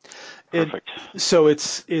 Perfect. So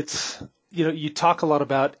it's you talk a lot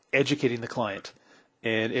about educating the client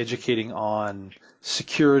and educating on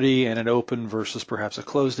security and an open versus perhaps a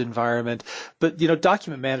closed environment. But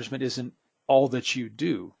document management isn't all that you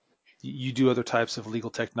do. You do other types of legal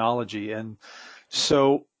technology, and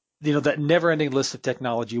so that never-ending list of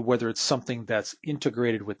technology, whether it's something that's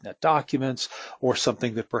integrated with NetDocuments or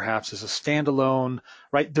something that perhaps is a standalone,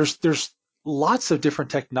 right? There's lots of different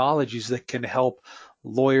technologies that can help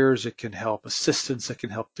lawyers, it can help assistants, it can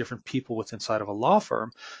help different people within inside of a law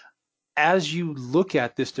firm. As you look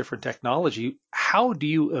at this different technology, how do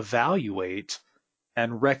you evaluate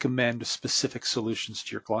and recommend specific solutions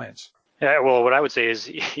to your clients? Yeah, well, what I would say is,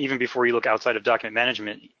 even before you look outside of document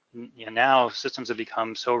management, now systems have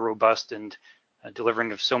become so robust and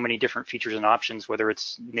delivering of so many different features and options, whether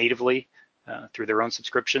it's natively through their own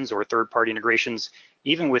subscriptions or third-party integrations.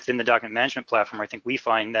 Even within the document management platform, I think we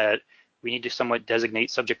find that we need to somewhat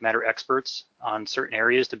designate subject matter experts on certain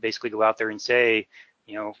areas to basically go out there and say,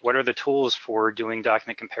 what are the tools for doing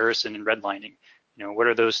document comparison and redlining? What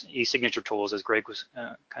are those e-signature tools, as Greg was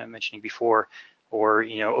kind of mentioning before, or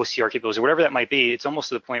OCR capabilities, or whatever that might be. It's almost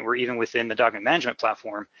to the point where even within the document management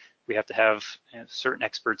platform, we have to have certain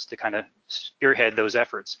experts to kind of spearhead those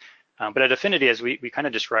efforts. But at Affinity, as we kind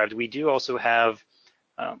of described, we do also have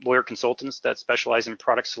lawyer consultants that specialize in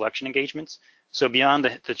product selection engagements. So beyond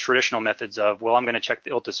the traditional methods of, well, I'm going to check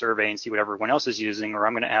the ILTA survey and see what everyone else is using, or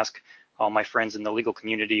I'm going to ask all my friends in the legal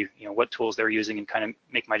community, what tools they're using and kind of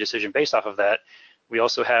make my decision based off of that. We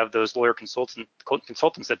also have those lawyer consultants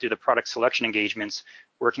that do the product selection engagements,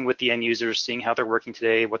 working with the end users, seeing how they're working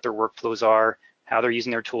today, what their workflows are, how they're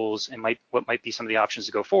using their tools, and what might be some of the options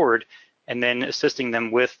to go forward, and then assisting them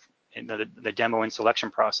with the demo and selection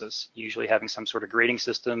process, usually having some sort of grading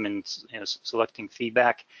system and selecting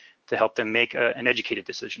feedback to help them make an educated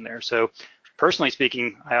decision there. So personally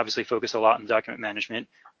speaking, I obviously focus a lot on document management,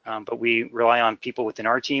 but we rely on people within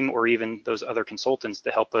our team or even those other consultants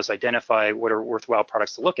to help us identify what are worthwhile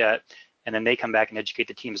products to look at, and then they come back and educate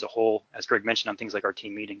the team as a whole, as Greg mentioned, on things like our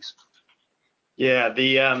team meetings. Yeah,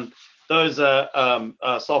 those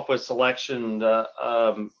software selection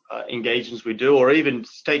engagements we do, or even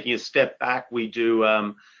taking a step back, we do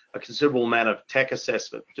a considerable amount of tech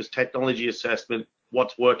assessment, just technology assessment,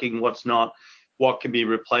 what's working, what's not, what can be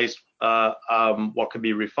replaced, what can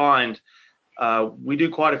be refined. We do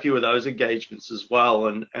quite a few of those engagements as well,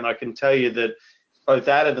 and I can tell you that both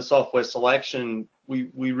that and the software selection,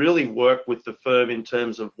 we really work with the firm in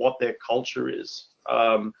terms of what their culture is.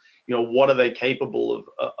 What are they capable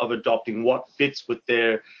of adopting? What fits with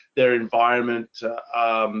their environment?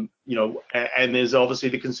 And there's obviously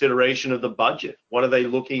the consideration of the budget. What are they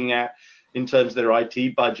looking at in terms of their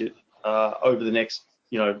IT budget over the next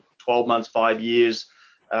 12 months, 5 years,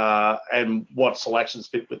 and what selections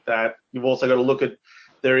fit with that? You've also got to look at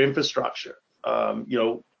their infrastructure.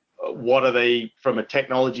 What are they from a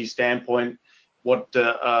technology standpoint? What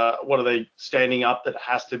are they standing up that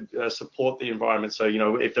has to support the environment? So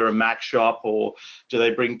if they're a Mac shop, or do they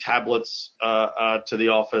bring tablets to the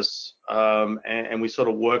office, and we sort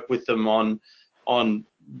of work with them on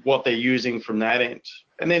what they're using from that end.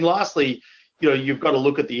 And then lastly, you've got to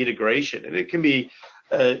look at the integration, and it can be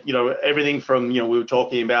everything from we were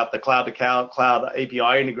talking about the cloud to cloud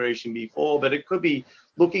API integration before, but it could be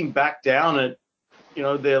looking back down at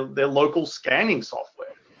their local scanning software.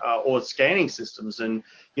 Or scanning systems, and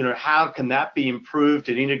how can that be improved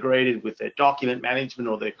and integrated with their document management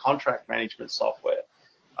or their contract management software?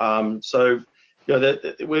 So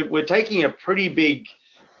we're taking a pretty big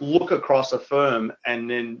look across a firm, and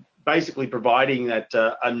then basically providing that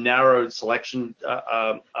a narrowed selection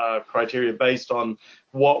criteria based on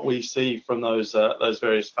what we see from those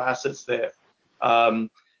various facets there. I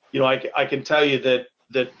can tell you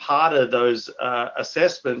that part of those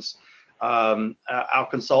assessments. Our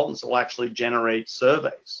consultants will actually generate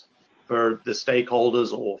surveys for the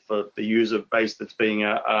stakeholders or for the user base that's being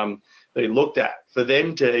they looked at, for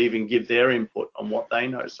them to even give their input on what they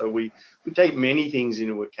know. So we take many things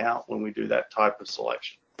into account when we do that type of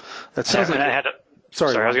selection. That sounds like.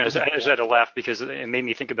 Sorry, I just had to laugh because it made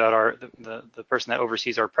me think about the person that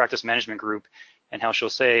oversees our practice management group, and how she'll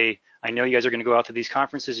say, I know you guys are going to go out to these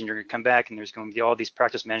conferences and you're going to come back and there's going to be all these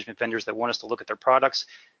practice management vendors that want us to look at their products.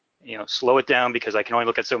 Slow it down because I can only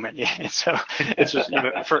look at so many. And so it's just,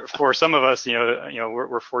 for some of us,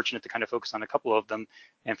 we're fortunate to kind of focus on a couple of them,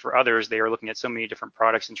 and for others, they are looking at so many different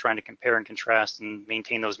products and trying to compare and contrast and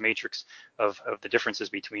maintain those matrix of the differences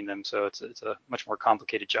between them. So it's a much more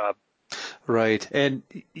complicated job. Right. And,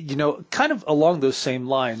 kind of along those same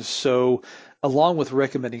lines, so along with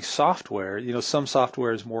recommending software, some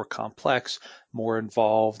software is more complex, more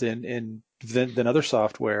involved than other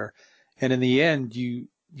software. And in the end, you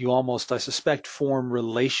almost, I suspect, form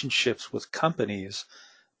relationships with companies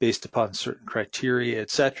based upon certain criteria, et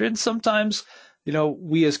cetera. And sometimes,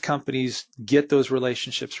 we as companies get those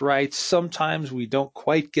relationships right. Sometimes we don't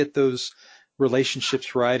quite get those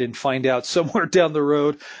relationships right and find out somewhere down the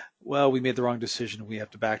road, well, we made the wrong decision. We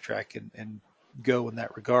have to backtrack and go in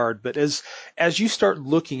that regard. But as you start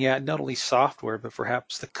looking at not only software, but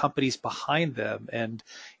perhaps the companies behind them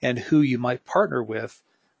and who you might partner with,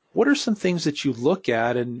 what are some things that you look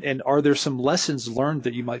at, and are there some lessons learned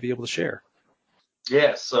that you might be able to share?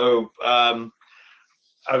 Yeah, so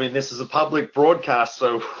this is a public broadcast,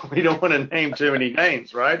 so we don't want to name too many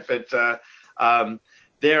names, right? But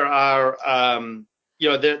there are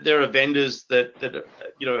there are vendors that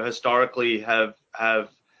historically have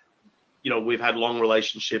we've had long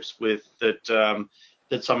relationships with that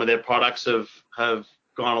some of their products have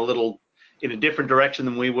gone a little in a different direction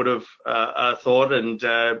than we would have thought, and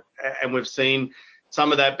we've seen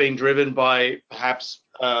some of that being driven by perhaps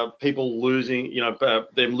people losing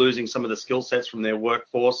them losing some of the skill sets from their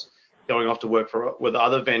workforce, going off to work with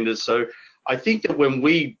other vendors. So I think that when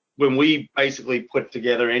we basically put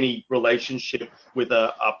together any relationship with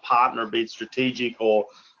a partner, be it strategic or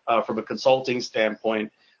from a consulting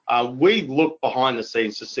standpoint, we look behind the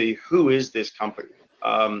scenes to see who is this company.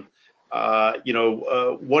 What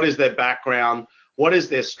is their background? What is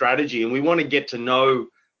their strategy? And we want to get to know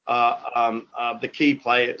the key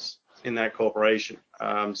players in that corporation.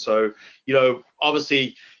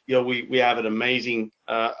 Obviously, we have an amazing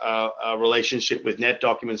relationship with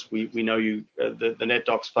NetDocuments. We know the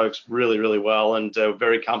NetDocs folks really, really well, and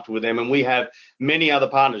very comfortable with them. And we have many other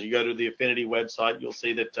partners. You go to the Affinity website, you'll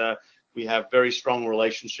see that we have very strong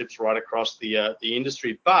relationships right across the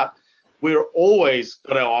industry. But we're always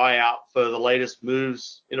got our eye out for the latest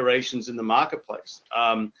moves, iterations in the marketplace.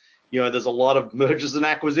 There's a lot of mergers and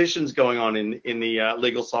acquisitions going on in the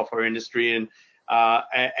legal software industry,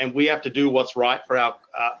 and we have to do what's right for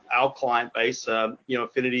our client base.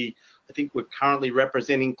 Affinity, I think we're currently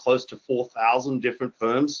representing close to 4,000 different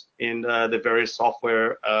firms in the various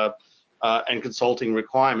software and consulting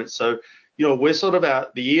requirements. So, we're sort of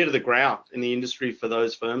the ear to the ground in the industry for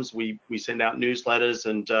those firms. We send out newsletters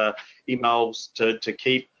and emails to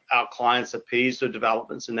keep our clients appeased with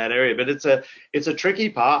developments in that area. But it's a tricky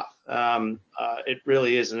path. It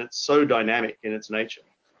really is, and it's so dynamic in its nature.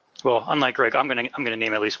 Well, unlike Greg, I'm gonna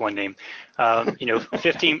name at least one name.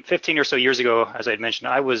 15 or so years ago, as I had mentioned,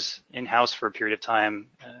 I was in-house for a period of time,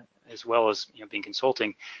 as well as being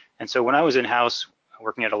consulting. And so when I was in-house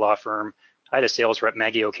working at a law firm, I had a sales rep,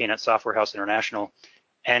 Maggie O'Kane at Software House International,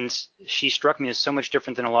 and she struck me as so much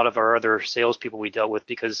different than a lot of our other salespeople we dealt with,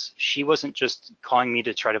 because she wasn't just calling me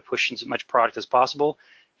to try to push as much product as possible.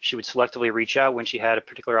 She would selectively reach out when she had a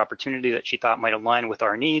particular opportunity that she thought might align with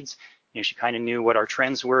our needs. She kind of knew what our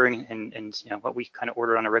trends were and what we kind of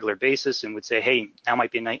ordered on a regular basis, and would say, hey, now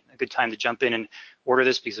might be a good time to jump in and order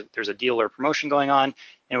this because there's a deal or a promotion going on.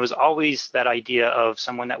 And it was always that idea of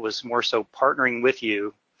someone that was more so partnering with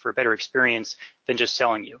you for a better experience than just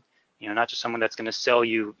selling you. Not just someone that's going to sell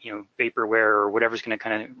you, vaporware or whatever's going to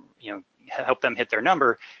kind of, help them hit their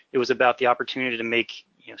number. It was about the opportunity to make,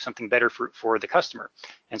 something better for the customer.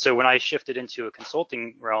 And so when I shifted into a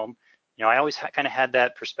consulting realm, I always kind of had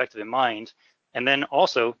that perspective in mind. And then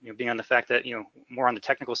also, being on the fact that, more on the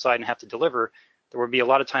technical side and have to deliver, there would be a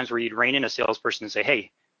lot of times where you'd rein in a salesperson and say,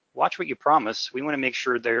 hey, watch what you promise. We want to make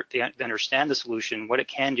sure they understand the solution, what it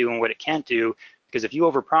can do and what it can't do. Because if you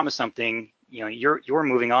overpromise something, you're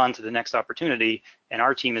moving on to the next opportunity, and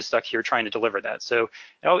our team is stuck here trying to deliver that. So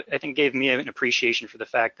I think it gave me an appreciation for the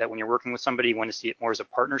fact that when you're working with somebody, you want to see it more as a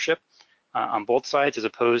partnership on both sides, as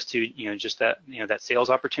opposed to just that that sales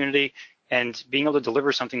opportunity, and being able to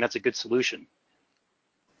deliver something that's a good solution.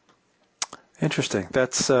 Interesting.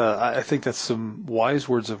 That's I think that's some wise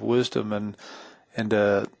words of wisdom and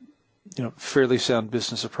fairly sound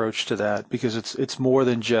business approach to that, because it's more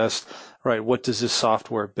than just, right, what does this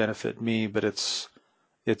software benefit me, but it's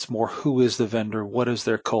more, who is the vendor, what is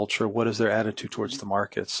their culture, what is their attitude towards the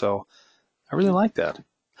market. So I really like that.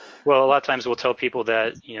 Well, a lot of times we'll tell people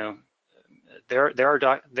that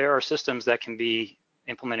there are systems that can be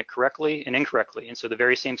implemented correctly and incorrectly, and so the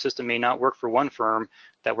very same system may not work for one firm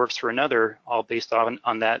that works for another, all based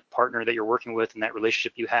on that partner that you're working with and that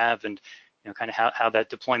relationship you have, and kind of how that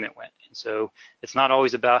deployment went. And so it's not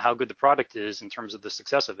always about how good the product is in terms of the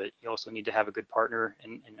success of it. You also need to have a good partner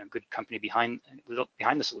and a good company behind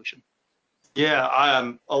the solution.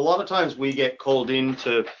 Yeah, a lot of times we get called in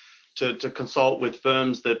to consult with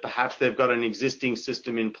firms that perhaps they've got an existing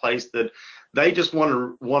system in place that they just want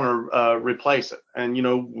to replace it. And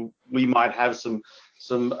we might have some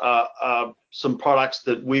products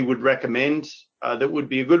that we would recommend that would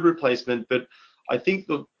be a good replacement, but I think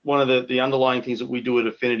that one of the underlying things that we do at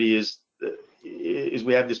Affinity is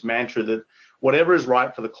we have this mantra that whatever is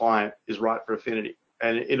right for the client is right for Affinity,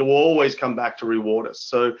 and it will always come back to reward us.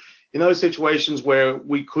 So in those situations where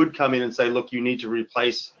we could come in and say, look, you need to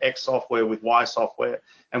replace X software with Y software,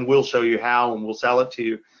 and we'll show you how, and we'll sell it to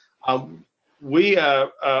you, we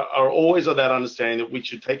are always of that understanding that we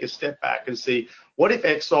should take a step back and see, what if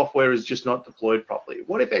X software is just not deployed properly?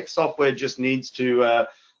 What if X software just needs to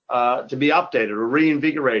be updated or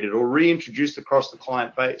reinvigorated or reintroduced across the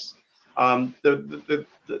client base?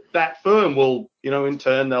 That firm will, in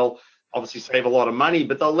turn, they'll obviously save a lot of money,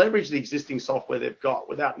 but they'll leverage the existing software they've got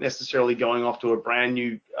without necessarily going off to a brand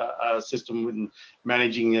new system and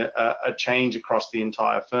managing a change across the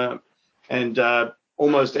entire firm. And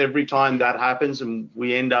almost every time that happens, and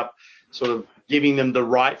we end up sort of giving them the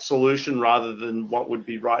right solution rather than what would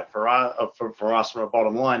be right for us from a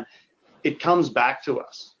bottom line, it comes back to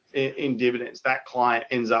us in dividends. That client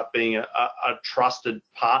ends up being a trusted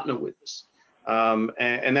partner with us.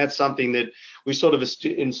 And that's something that we sort of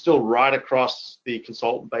instill right across the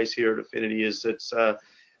consultant base here at Affinity, is it's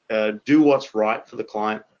do what's right for the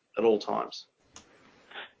client at all times.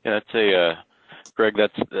 Yeah, that's Greg,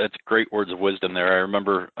 that's great words of wisdom there. I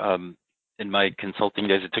remember in my consulting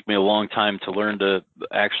days, it took me a long time to learn to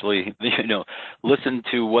actually, listen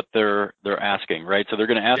to what they're asking, right? So they're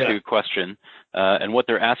going to ask you a question, and what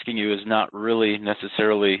they're asking you is not really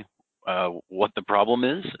necessarily what the problem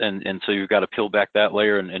is, and so you've got to peel back that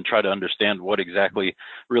layer and try to understand what exactly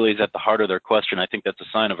really is at the heart of their question. I think that's a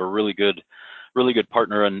sign of a really good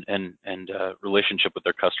partner and relationship with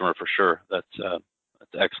their customer for sure. That's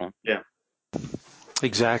excellent. Yeah.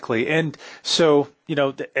 Exactly. And so,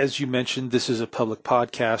 as you mentioned, this is a public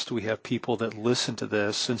podcast. We have people that listen to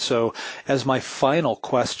this. And so as my final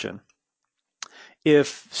question,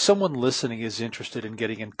 if someone listening is interested in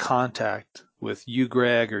getting in contact with you,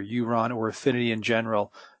 Greg, or you, Ron, or Affinity in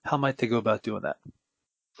general, how might they go about doing that?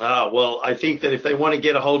 Well, I think that if they want to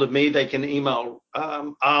get a hold of me, they can email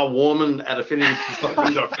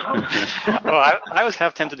rwarman@affinityconsulting.com. Well, I was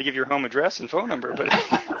half tempted to give your home address and phone number, but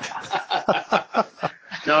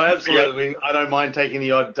No, absolutely. Yeah. I don't mind taking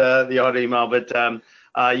the odd email, but for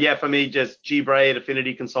me, just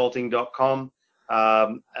gbray@affinityconsulting.com.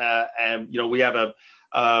 And we have a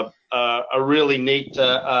really neat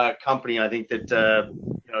company. I think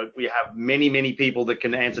that we have many people that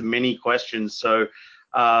can answer many questions. So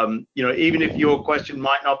even if your question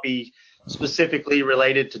might not be specifically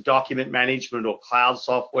related to document management or cloud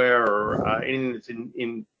software or anything that's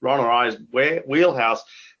in Ron or I's wheelhouse,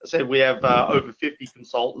 I said we have over 50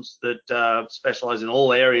 consultants that specialize in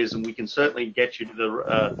all areas, and we can certainly get you to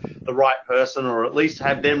the right person, or at least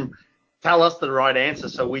have them tell us the right answer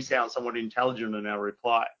so we sound somewhat intelligent in our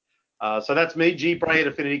reply. So that's me,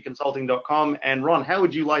 gbray@affinityconsulting.com. And Ron, how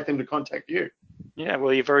would you like them to contact you? Yeah,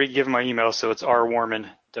 well, you've already given my email, so it's rwarman,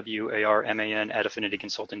 WARMAN,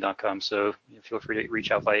 @affinityconsulting.com. So feel free to reach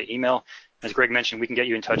out via email. As Greg mentioned, we can get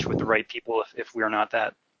you in touch with the right people if we are not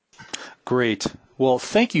that. Great. Well,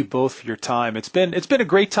 thank you both for your time. It's been a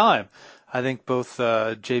great time. I think both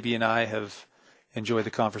JB and I have enjoyed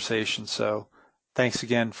the conversation. So thanks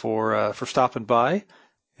again for stopping by,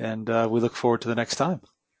 and we look forward to the next time.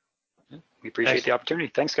 We appreciate the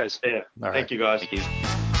opportunity. Thanks, guys. Yeah. Thank you, guys. Thank you.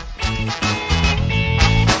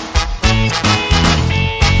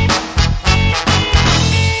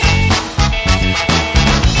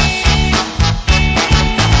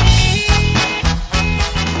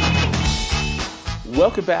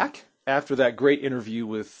 Welcome back after that great interview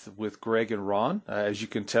with Greg and Ron. As you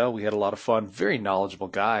can tell, we had a lot of fun, very knowledgeable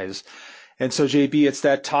guys. And so, JB, it's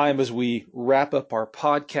that time as we wrap up our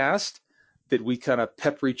podcast that we kind of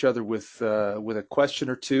pepper each other with a question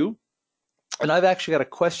or two. And I've actually got a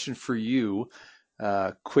question for you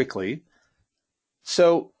quickly.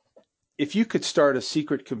 So if you could start a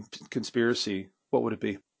secret conspiracy, what would it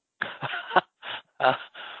be?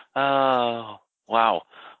 Oh, wow.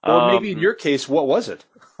 Or maybe in your case, what was it?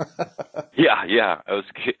 Yeah.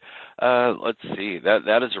 Let's see.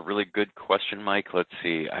 That is a really good question, Mike. Let's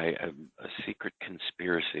see. A secret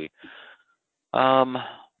conspiracy. I'm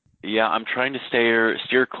trying to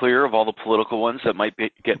steer clear of all the political ones that might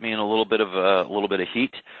get me in a little bit of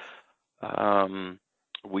heat.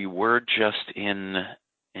 We were just in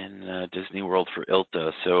Disney World for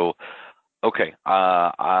ILTA, so okay.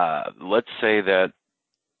 Let's say that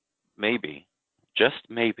maybe, just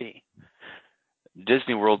maybe,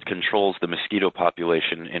 Disney World controls the mosquito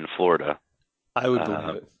population in Florida. I would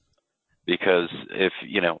believe it. Because if,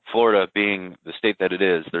 Florida being the state that it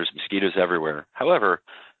is, there's mosquitoes everywhere. However,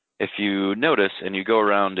 if you notice and you go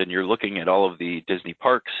around and you're looking at all of the Disney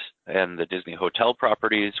parks and the Disney hotel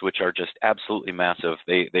properties, which are just absolutely massive,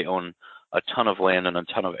 they own a ton of land and a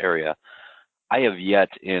ton of area. I have yet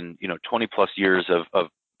in, 20 plus years of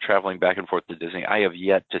traveling back and forth to Disney, I have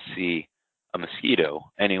yet to see a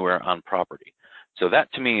mosquito anywhere on property. So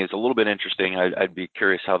that to me is a little bit interesting. I'd be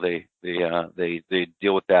curious how they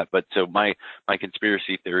deal with that. But so my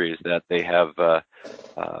conspiracy theory is that they have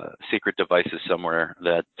secret devices somewhere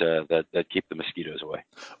that keep the mosquitoes away.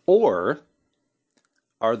 Or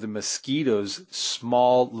are the mosquitoes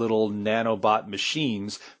small little nanobot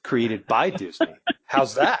machines created by Disney?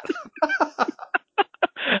 How's that?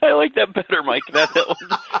 I like that better, Mike.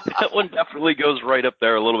 That one definitely goes right up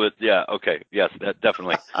there a little bit. Yeah. Okay. Yes, that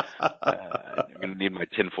definitely. I'm gonna need my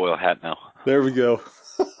tinfoil hat now. There we go.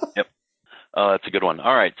 Yep. That's a good one.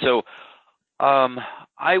 All right. So,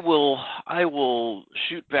 I will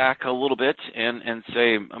shoot back a little bit and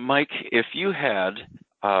say, Mike, if you had,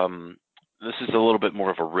 this is a little bit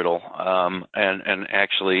more of a riddle, and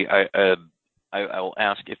actually, I will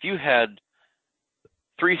ask if you had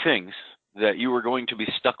three things that you were going to be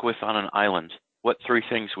stuck with on an island. What three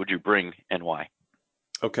things would you bring and why?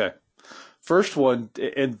 Okay. First one,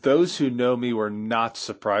 and those who know me were not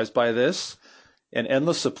surprised by this, an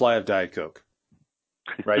endless supply of Diet Coke.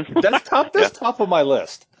 Right? That's top. That's top of my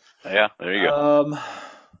list. Yeah, there you go.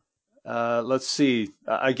 Let's see.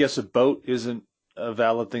 I guess a boat isn't a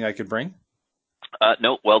valid thing I could bring.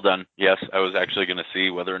 No, well done. Yes, I was actually going to see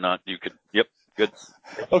whether or not you could. Yep, good.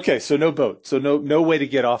 Okay, so no boat. So no way to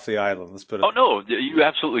get off the island. Let's put it. Oh no, you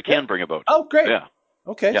absolutely can bring a boat. Oh, great. Yeah.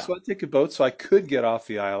 Okay, Yeah. so I'd take a boat so I could get off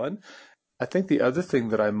the island. I think the other thing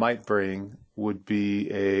that I might bring would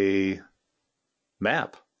be a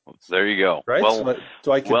map. There you go. Right? Well,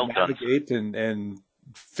 so I can well navigate and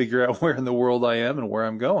figure out where in the world I am and where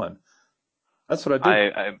I'm going. That's what I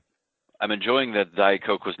do. I'm enjoying that Diet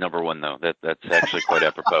Coke was number one, though. That's actually quite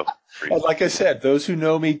apropos. Like I said, those who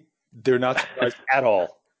know me, they're not surprised at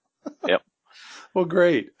all. Yep. Well,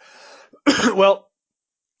 great. Well,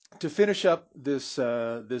 to finish up this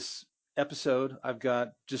this episode, I've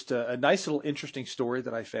got just a nice little interesting story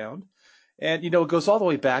that I found. And, it goes all the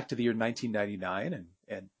way back to the year 1999.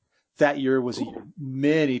 And that year was a year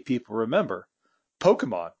many people remember.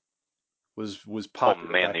 Pokemon was popular.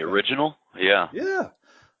 Oh, man, the original? Yeah. Yeah.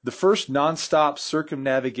 The first nonstop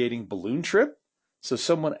circumnavigating balloon trip. So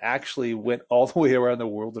someone actually went all the way around the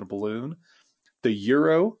world in a balloon. The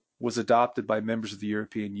Euro was adopted by members of the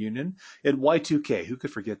European Union. And Y2K, who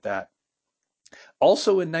could forget that?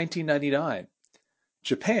 Also in 1999,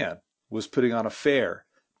 Japan was putting on a fair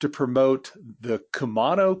to promote the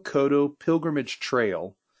Kumano-Kodo Pilgrimage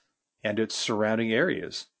Trail and its surrounding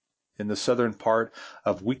areas in the southern part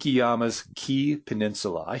of Wikiyama's Kii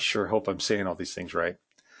Peninsula. I sure hope I'm saying all these things right.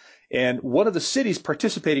 And one of the cities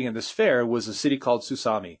participating in this fair was a city called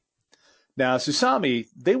Susami. Now, Susami,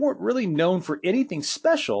 they weren't really known for anything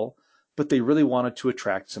special, but they really wanted to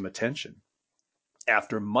attract some attention.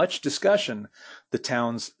 After much discussion, the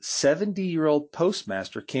town's 70-year-old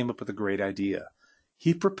postmaster came up with a great idea.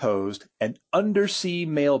 He proposed an undersea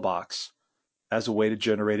mailbox as a way to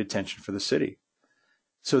generate attention for the city.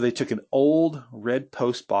 So they took an old red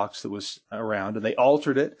post box that was around and they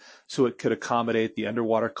altered it so it could accommodate the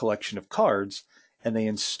underwater collection of cards, and they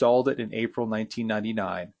installed it in April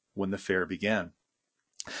 1999 when the fair began.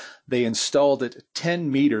 They installed it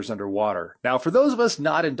 10 meters underwater. Now, for those of us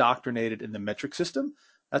not indoctrinated in the metric system,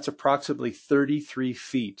 that's approximately 33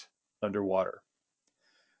 feet underwater.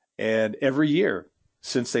 And every year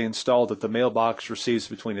since they installed it, the mailbox receives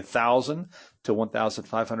between 1,000 to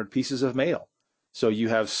 1,500 pieces of mail. So you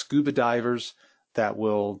have scuba divers that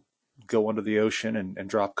will go under the ocean and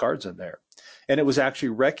drop cards in there. And it was actually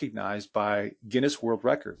recognized by Guinness World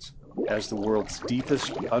Records as the world's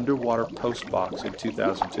deepest underwater post box in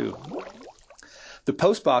 2002. The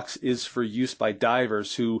post box is for use by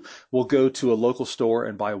divers who will go to a local store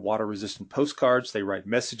and buy water-resistant postcards. They write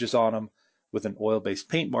messages on them with an oil-based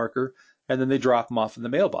paint marker, and then they drop them off in the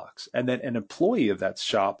mailbox. And then an employee of that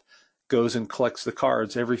shop goes and collects the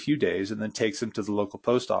cards every few days and then takes them to the local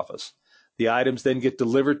post office. The items then get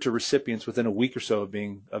delivered to recipients within a week or so of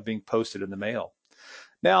being posted in the mail.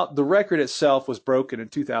 Now, the record itself was broken in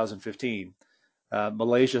 2015.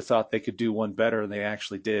 Malaysia thought they could do one better, and they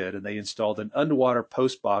actually did. And they installed an underwater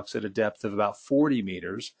post box at a depth of about 40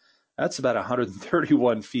 meters. That's about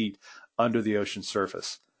 131 feet under the ocean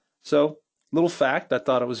surface. So, little fact, I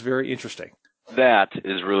thought it was very interesting. That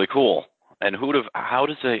is really cool. And how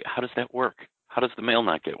does that work? How does the mail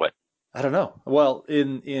not get wet? I don't know. Well,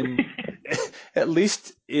 in at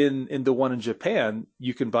least in the one in Japan,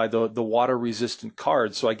 you can buy the water resistant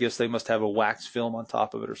cards. So I guess they must have a wax film on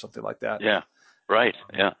top of it or something like that. Yeah. Right.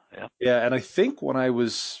 Yeah. Yeah. Yeah. And I think when I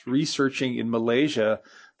was researching in Malaysia,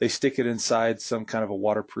 they stick it inside some kind of a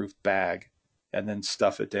waterproof bag and then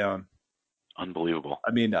stuff it down. Unbelievable.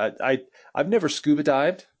 I mean, I've never scuba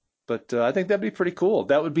dived, but I think that'd be pretty cool.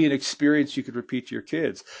 That would be an experience you could repeat to your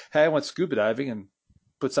kids. Hey, I went scuba diving, and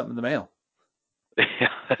put something in the mail.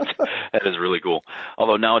 Yeah, that is really cool.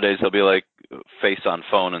 Although nowadays they'll be like face on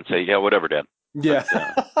phone and say, "Yeah, whatever, Dad." Yeah.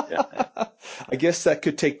 But, yeah. I guess that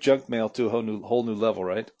could take junk mail to a whole new level,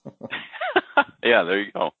 right? Yeah, there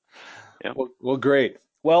you go. Yeah. Well, great.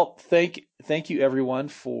 Well, thank you everyone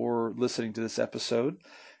for listening to this episode.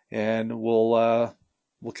 and we'll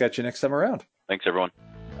catch you next time around. Thanks, everyone.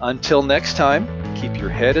 Until next time, keep your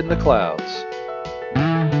head in the clouds.